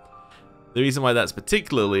 The reason why that's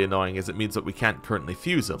particularly annoying is it means that we can't currently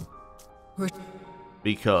fuse them.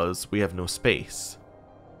 Because we have no space.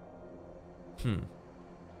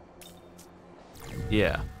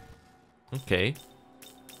 Yeah. Okay.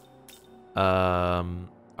 Are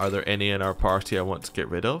there any in our party I want to get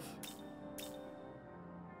rid of?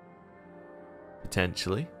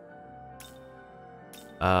 Potentially.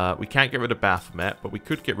 We can't get rid of Baphomet, but we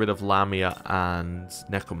could get rid of Lamia and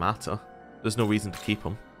Nekomata. There's no reason to keep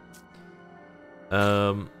them.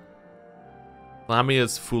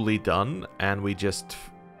 Lamia's fully done, and we just...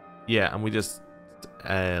 Yeah, and we just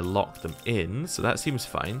lock them in, so that seems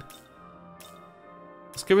fine.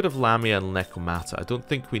 Let's get rid of Lamia and Nekomata. I don't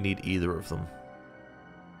think we need either of them.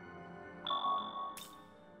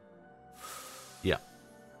 Yeah.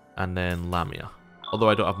 And then Lamia. Although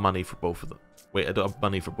I don't have money for both of them. Wait, I don't have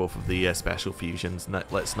money for both of the special fusions.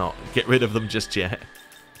 Let's not get rid of them just yet.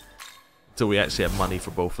 Until we actually have money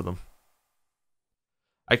for both of them.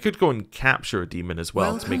 I could go and capture a demon as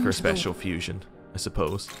well to make her a special fusion, I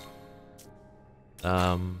suppose. We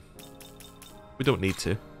don't need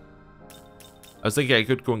to. I was thinking I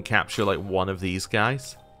could go and capture like one of these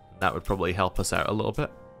guys. That would probably help us out a little bit.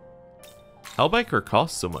 Hellbiker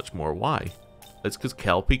costs so much more. Why? It's because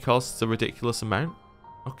Kelpie costs a ridiculous amount?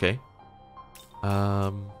 Okay.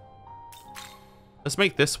 Let's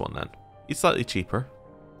make this one then. He's slightly cheaper.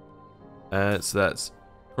 So that's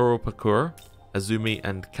Kuropakur, Azumi,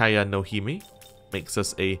 and Kaya no Himi. Makes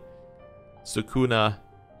us a Sukuna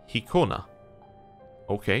Hikona.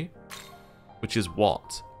 Okay. Which is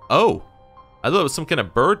what? Oh! I thought it was some kind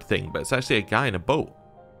of bird thing, but it's actually a guy in a boat.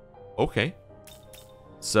 Okay.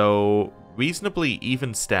 So, reasonably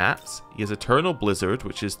even stats. He has Eternal Blizzard,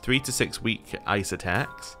 which is 3 to 6 weak ice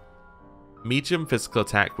attacks. Medium physical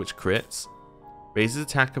attack, which crits. Raises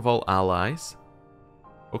attack of all allies.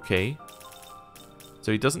 Okay.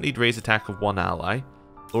 So he doesn't need raise attack of 1 ally.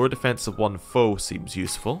 Lower defense of 1 foe seems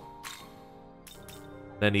useful.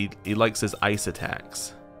 Then he likes his ice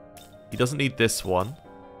attacks. He doesn't need this one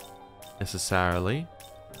necessarily.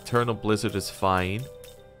 Eternal Blizzard is fine.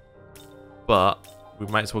 But we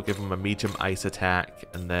might as well give him a medium ice attack,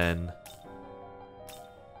 and then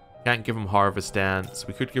can't give him Harvest Dance.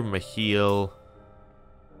 We could give him a heal.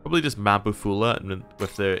 Probably just Mabufula, and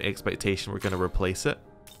with the expectation we're going to replace it.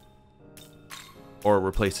 Or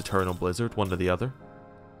replace Eternal Blizzard, one or the other.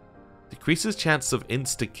 Decreases chances of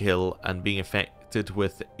insta-kill and being affected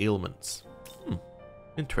with ailments.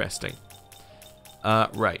 Interesting.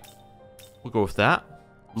 Right. We'll go with that.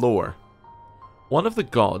 Lore. One of the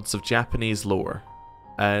gods of Japanese lore.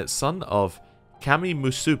 Son of Kami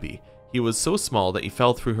Musubi, he was so small that he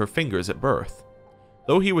fell through her fingers at birth.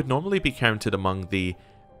 Though he would normally be counted among the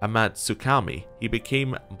Amatsukami, he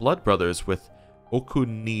became blood brothers with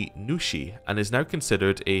Okuninushi and is now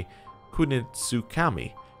considered a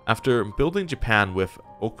Kunitsukami. After building Japan with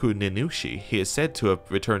Okuninushi, he is said to have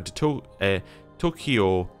returned to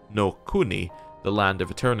Tokyo no Kuni, the land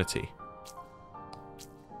of eternity.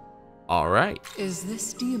 Alright. Is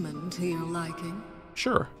this demon to your liking?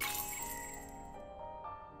 Sure.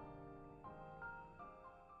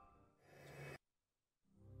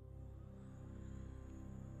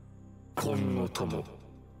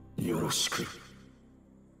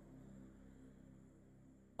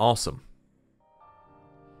 Awesome.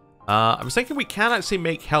 I was thinking we can actually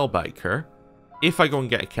make Hellbiker if I go and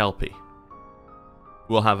get a Kelpie.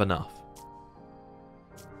 We'll have enough.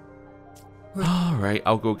 Alright,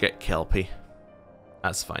 I'll go get Kelpie.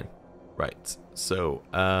 That's fine. Right, so,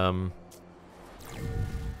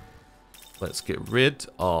 let's get rid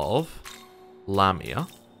of Lamia.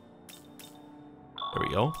 There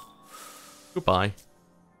we go. Goodbye.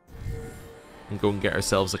 And go and get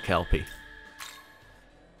ourselves a Kelpie.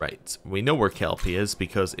 Right, we know where Kelpie is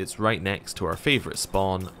because it's right next to our favorite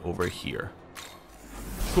spawn over here.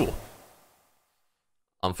 Cool.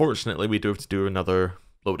 Unfortunately, we do have to do another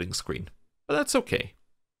loading screen. But that's okay.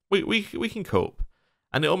 We can cope.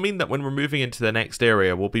 And it'll mean that when we're moving into the next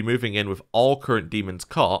area, we'll be moving in with all current demons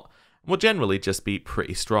caught, and we'll generally just be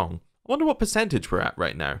pretty strong. I wonder what percentage we're at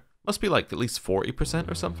right now. Must be like at least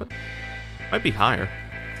 40% or something. Might be higher.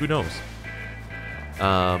 Who knows?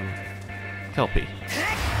 Kelpie.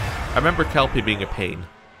 I remember Kelpie being a pain.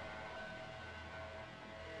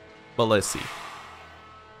 But let's see.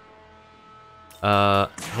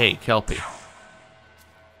 Hey, Kelpie.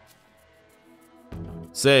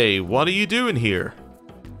 Say, what are you doing here?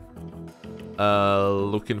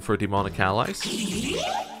 Looking for demonic allies?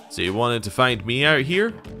 So you wanted to find me out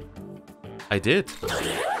here? I did.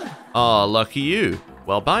 Aw, lucky you.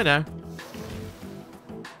 Well, bye now.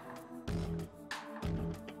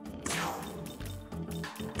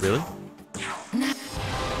 Really?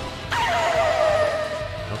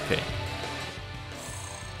 Okay.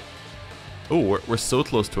 Oh, we're so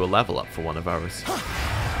close to a level up for one of ours.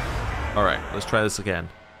 Alright, let's try this again.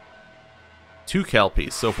 2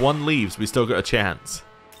 Kelpies, so if one leaves, we still got a chance.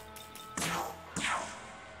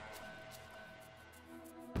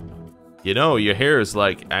 You know, your hair is,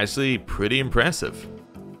 like, actually pretty impressive.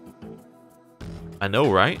 I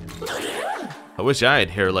know, right? I wish I had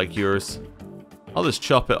hair like yours. I'll just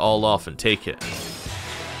chop it all off and take it.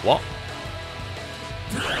 What?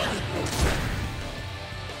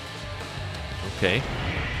 Okay.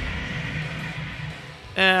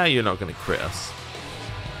 You're not gonna crit us.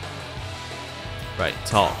 Right,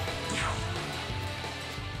 talk.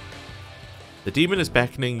 The demon is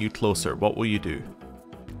beckoning you closer. What will you do?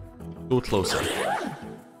 Go closer.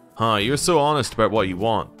 Huh, you're so honest about what you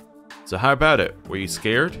want. So how about it? Were you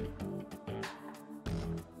scared?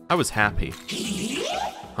 I was happy.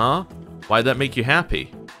 Huh? Why'd that make you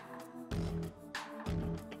happy?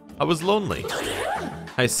 I was lonely.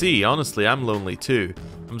 I see, honestly, I'm lonely too.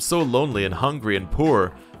 I'm so lonely and hungry and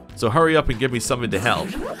poor. So hurry up and give me something to help.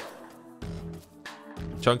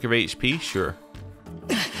 Chunk of HP? Sure.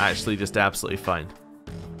 Actually, just absolutely fine.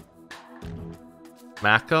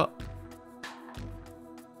 Mac up?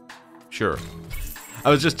 Sure. I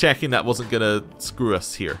was just checking that wasn't gonna screw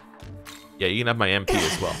us here. Yeah, you can have my MP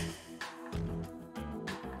as well.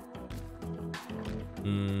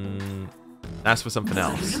 That's for something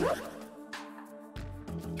else.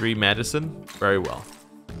 3 medicine? Very well.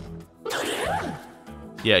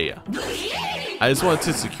 Yeah. I just wanted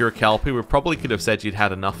to secure Kelpie. We probably could have said you'd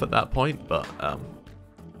had enough at that point, but I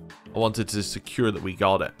wanted to secure that we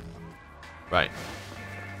got it. Right.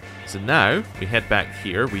 So now, we head back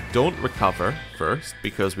here. We don't recover first,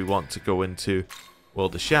 because we want to go into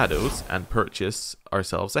World of Shadows and purchase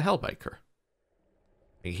ourselves a Hellbiker.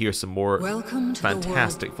 And hear some more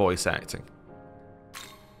fantastic voice acting.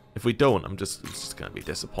 If we don't, it's just going to be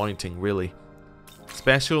disappointing, really.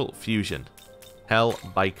 Special Fusion.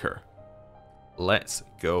 Hellbiker. Let's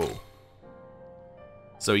go.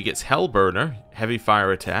 So he gets Hellburner, heavy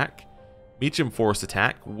fire attack, medium force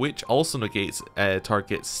attack, which also negates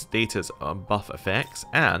target status on buff effects,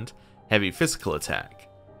 and heavy physical attack.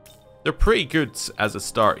 They're pretty good as a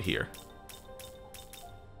start here.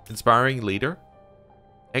 Inspiring Leader.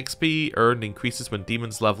 XP earned increases when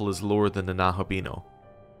demon's level is lower than the Nahobino.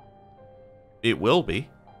 It will be.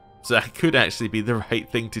 So that could actually be the right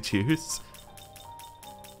thing to choose.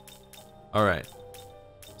 Alright.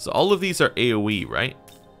 So all of these are AoE, right?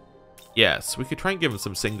 Yes, we could try and give him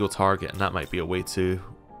some single target, and that might be a way to...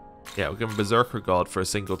 Yeah, we'll give him Berserker God for a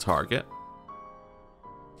single target.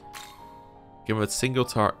 Give him a single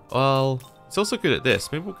target. Well, he's also good at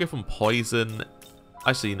this. Maybe we'll give him Poison.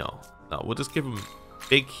 Actually, no. No, we'll just give him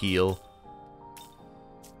big heal.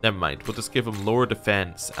 Never mind. We'll just give him lower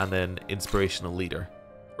defense and then Inspirational Leader.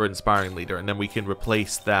 Or Inspiring Leader. And then we can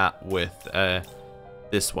replace that with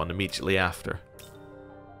this one immediately after.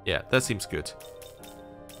 Yeah, that seems good.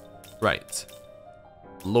 Right.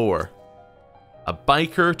 Lore. A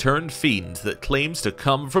biker turned fiend that claims to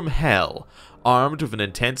come from hell. Armed with an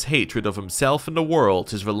intense hatred of himself and the world,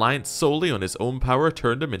 his reliance solely on his own power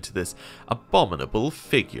turned him into this abominable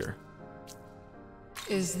figure.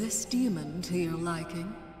 Is this demon to your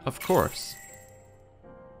liking? Of course.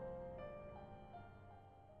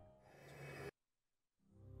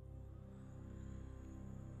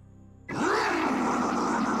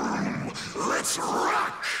 Let's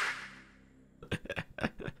rock!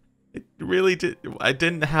 Really did. I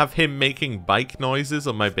didn't have him making bike noises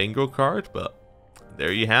on my bingo card, but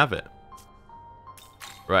there you have it.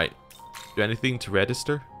 Right. Do anything to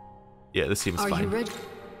register? Yeah, this seems fine. Are you ready?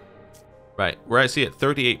 Right, we're actually at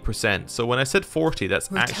 38%. So when I said 40,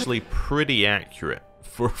 that's actually pretty accurate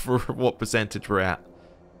for what percentage we're at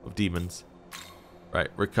of demons. Right,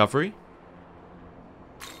 recovery.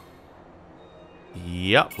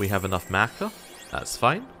 Yep, we have enough Maka. That's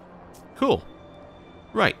fine. Cool.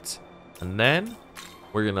 Right. And then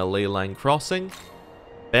we're going to ley line crossing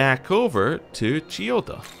back over to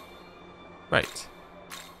Chiyoda. Right.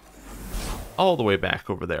 All the way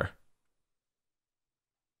back over there.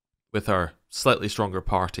 With our slightly stronger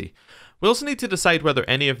party. We also need to decide whether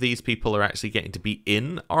any of these people are actually getting to be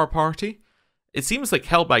in our party. It seems like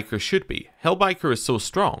Hellbiker should be. Hellbiker is so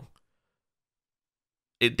strong.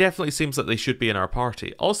 It definitely seems like they should be in our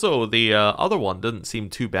party. Also, the other one didn't seem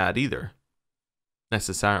too bad either.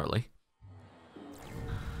 Necessarily.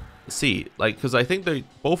 Let's see, like, because I think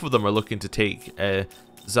both of them are looking to take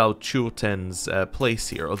Zhao Chuten's place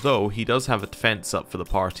here. Although, he does have a defense up for the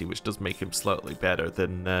party, which does make him slightly better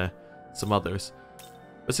than some others.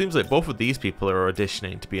 It seems like both of these people are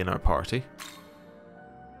auditioning to be in our party.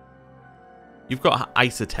 You've got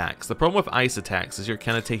ice attacks. The problem with ice attacks is you're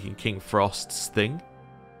kind of taking King Frost's thing.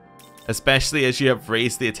 Especially as you have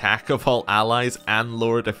raised the attack of all allies and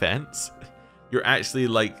lower defense. You're actually,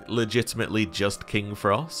 like, legitimately just King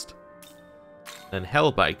Frost. And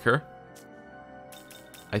Hellbiker.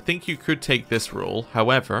 I think you could take this role.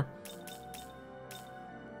 However,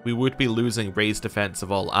 we would be losing raised defense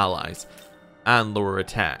of all allies and lower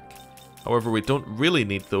attack. However, we don't really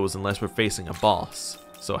need those unless we're facing a boss.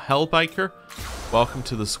 So Hellbiker, welcome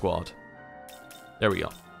to the squad. There we go.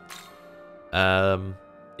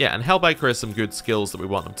 Yeah, and Hellbiker has some good skills that we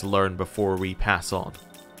want him to learn before we pass on.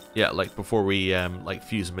 Yeah, like before we like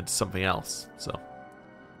fuse him into something else. So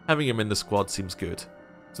having him in the squad seems good.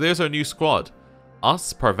 So there's our new squad.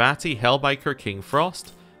 Us, Parvati, Hellbiker, King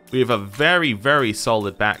Frost. We have a very, very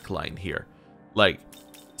solid backline here. Like,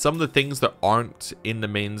 some of the things that aren't in the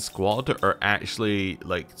main squad are actually,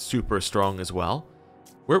 like, super strong as well.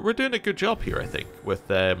 We're doing a good job here, I think, with,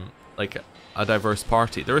 like, a diverse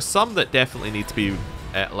party. There are some that definitely need to be,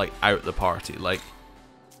 like, out the party. Like,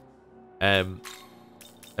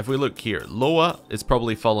 if we look here, Loa is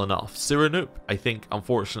probably fallen off. Siranoop, I think,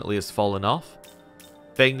 unfortunately, has fallen off.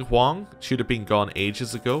 Feng Huang should have been gone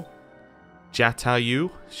ages ago.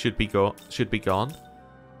 Jatayu should be gone.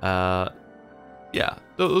 Yeah,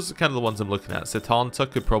 those are kind of the ones I'm looking at.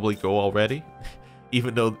 Setanta could probably go already,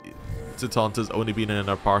 even though Setanta's only been in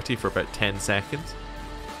our party for about 10 seconds.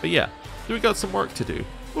 But yeah, we got some work to do.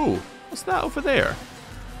 Ooh, what's that over there?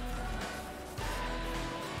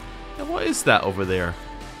 Now, what is that over there?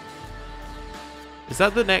 Is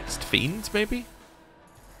that the next fiend, maybe?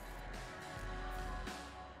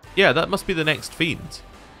 Yeah, that must be the next fiend.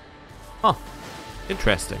 Huh.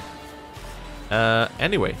 Interesting.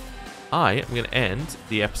 Anyway, I am going to end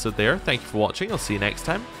the episode there. Thank you for watching. I'll see you next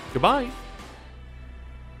time. Goodbye.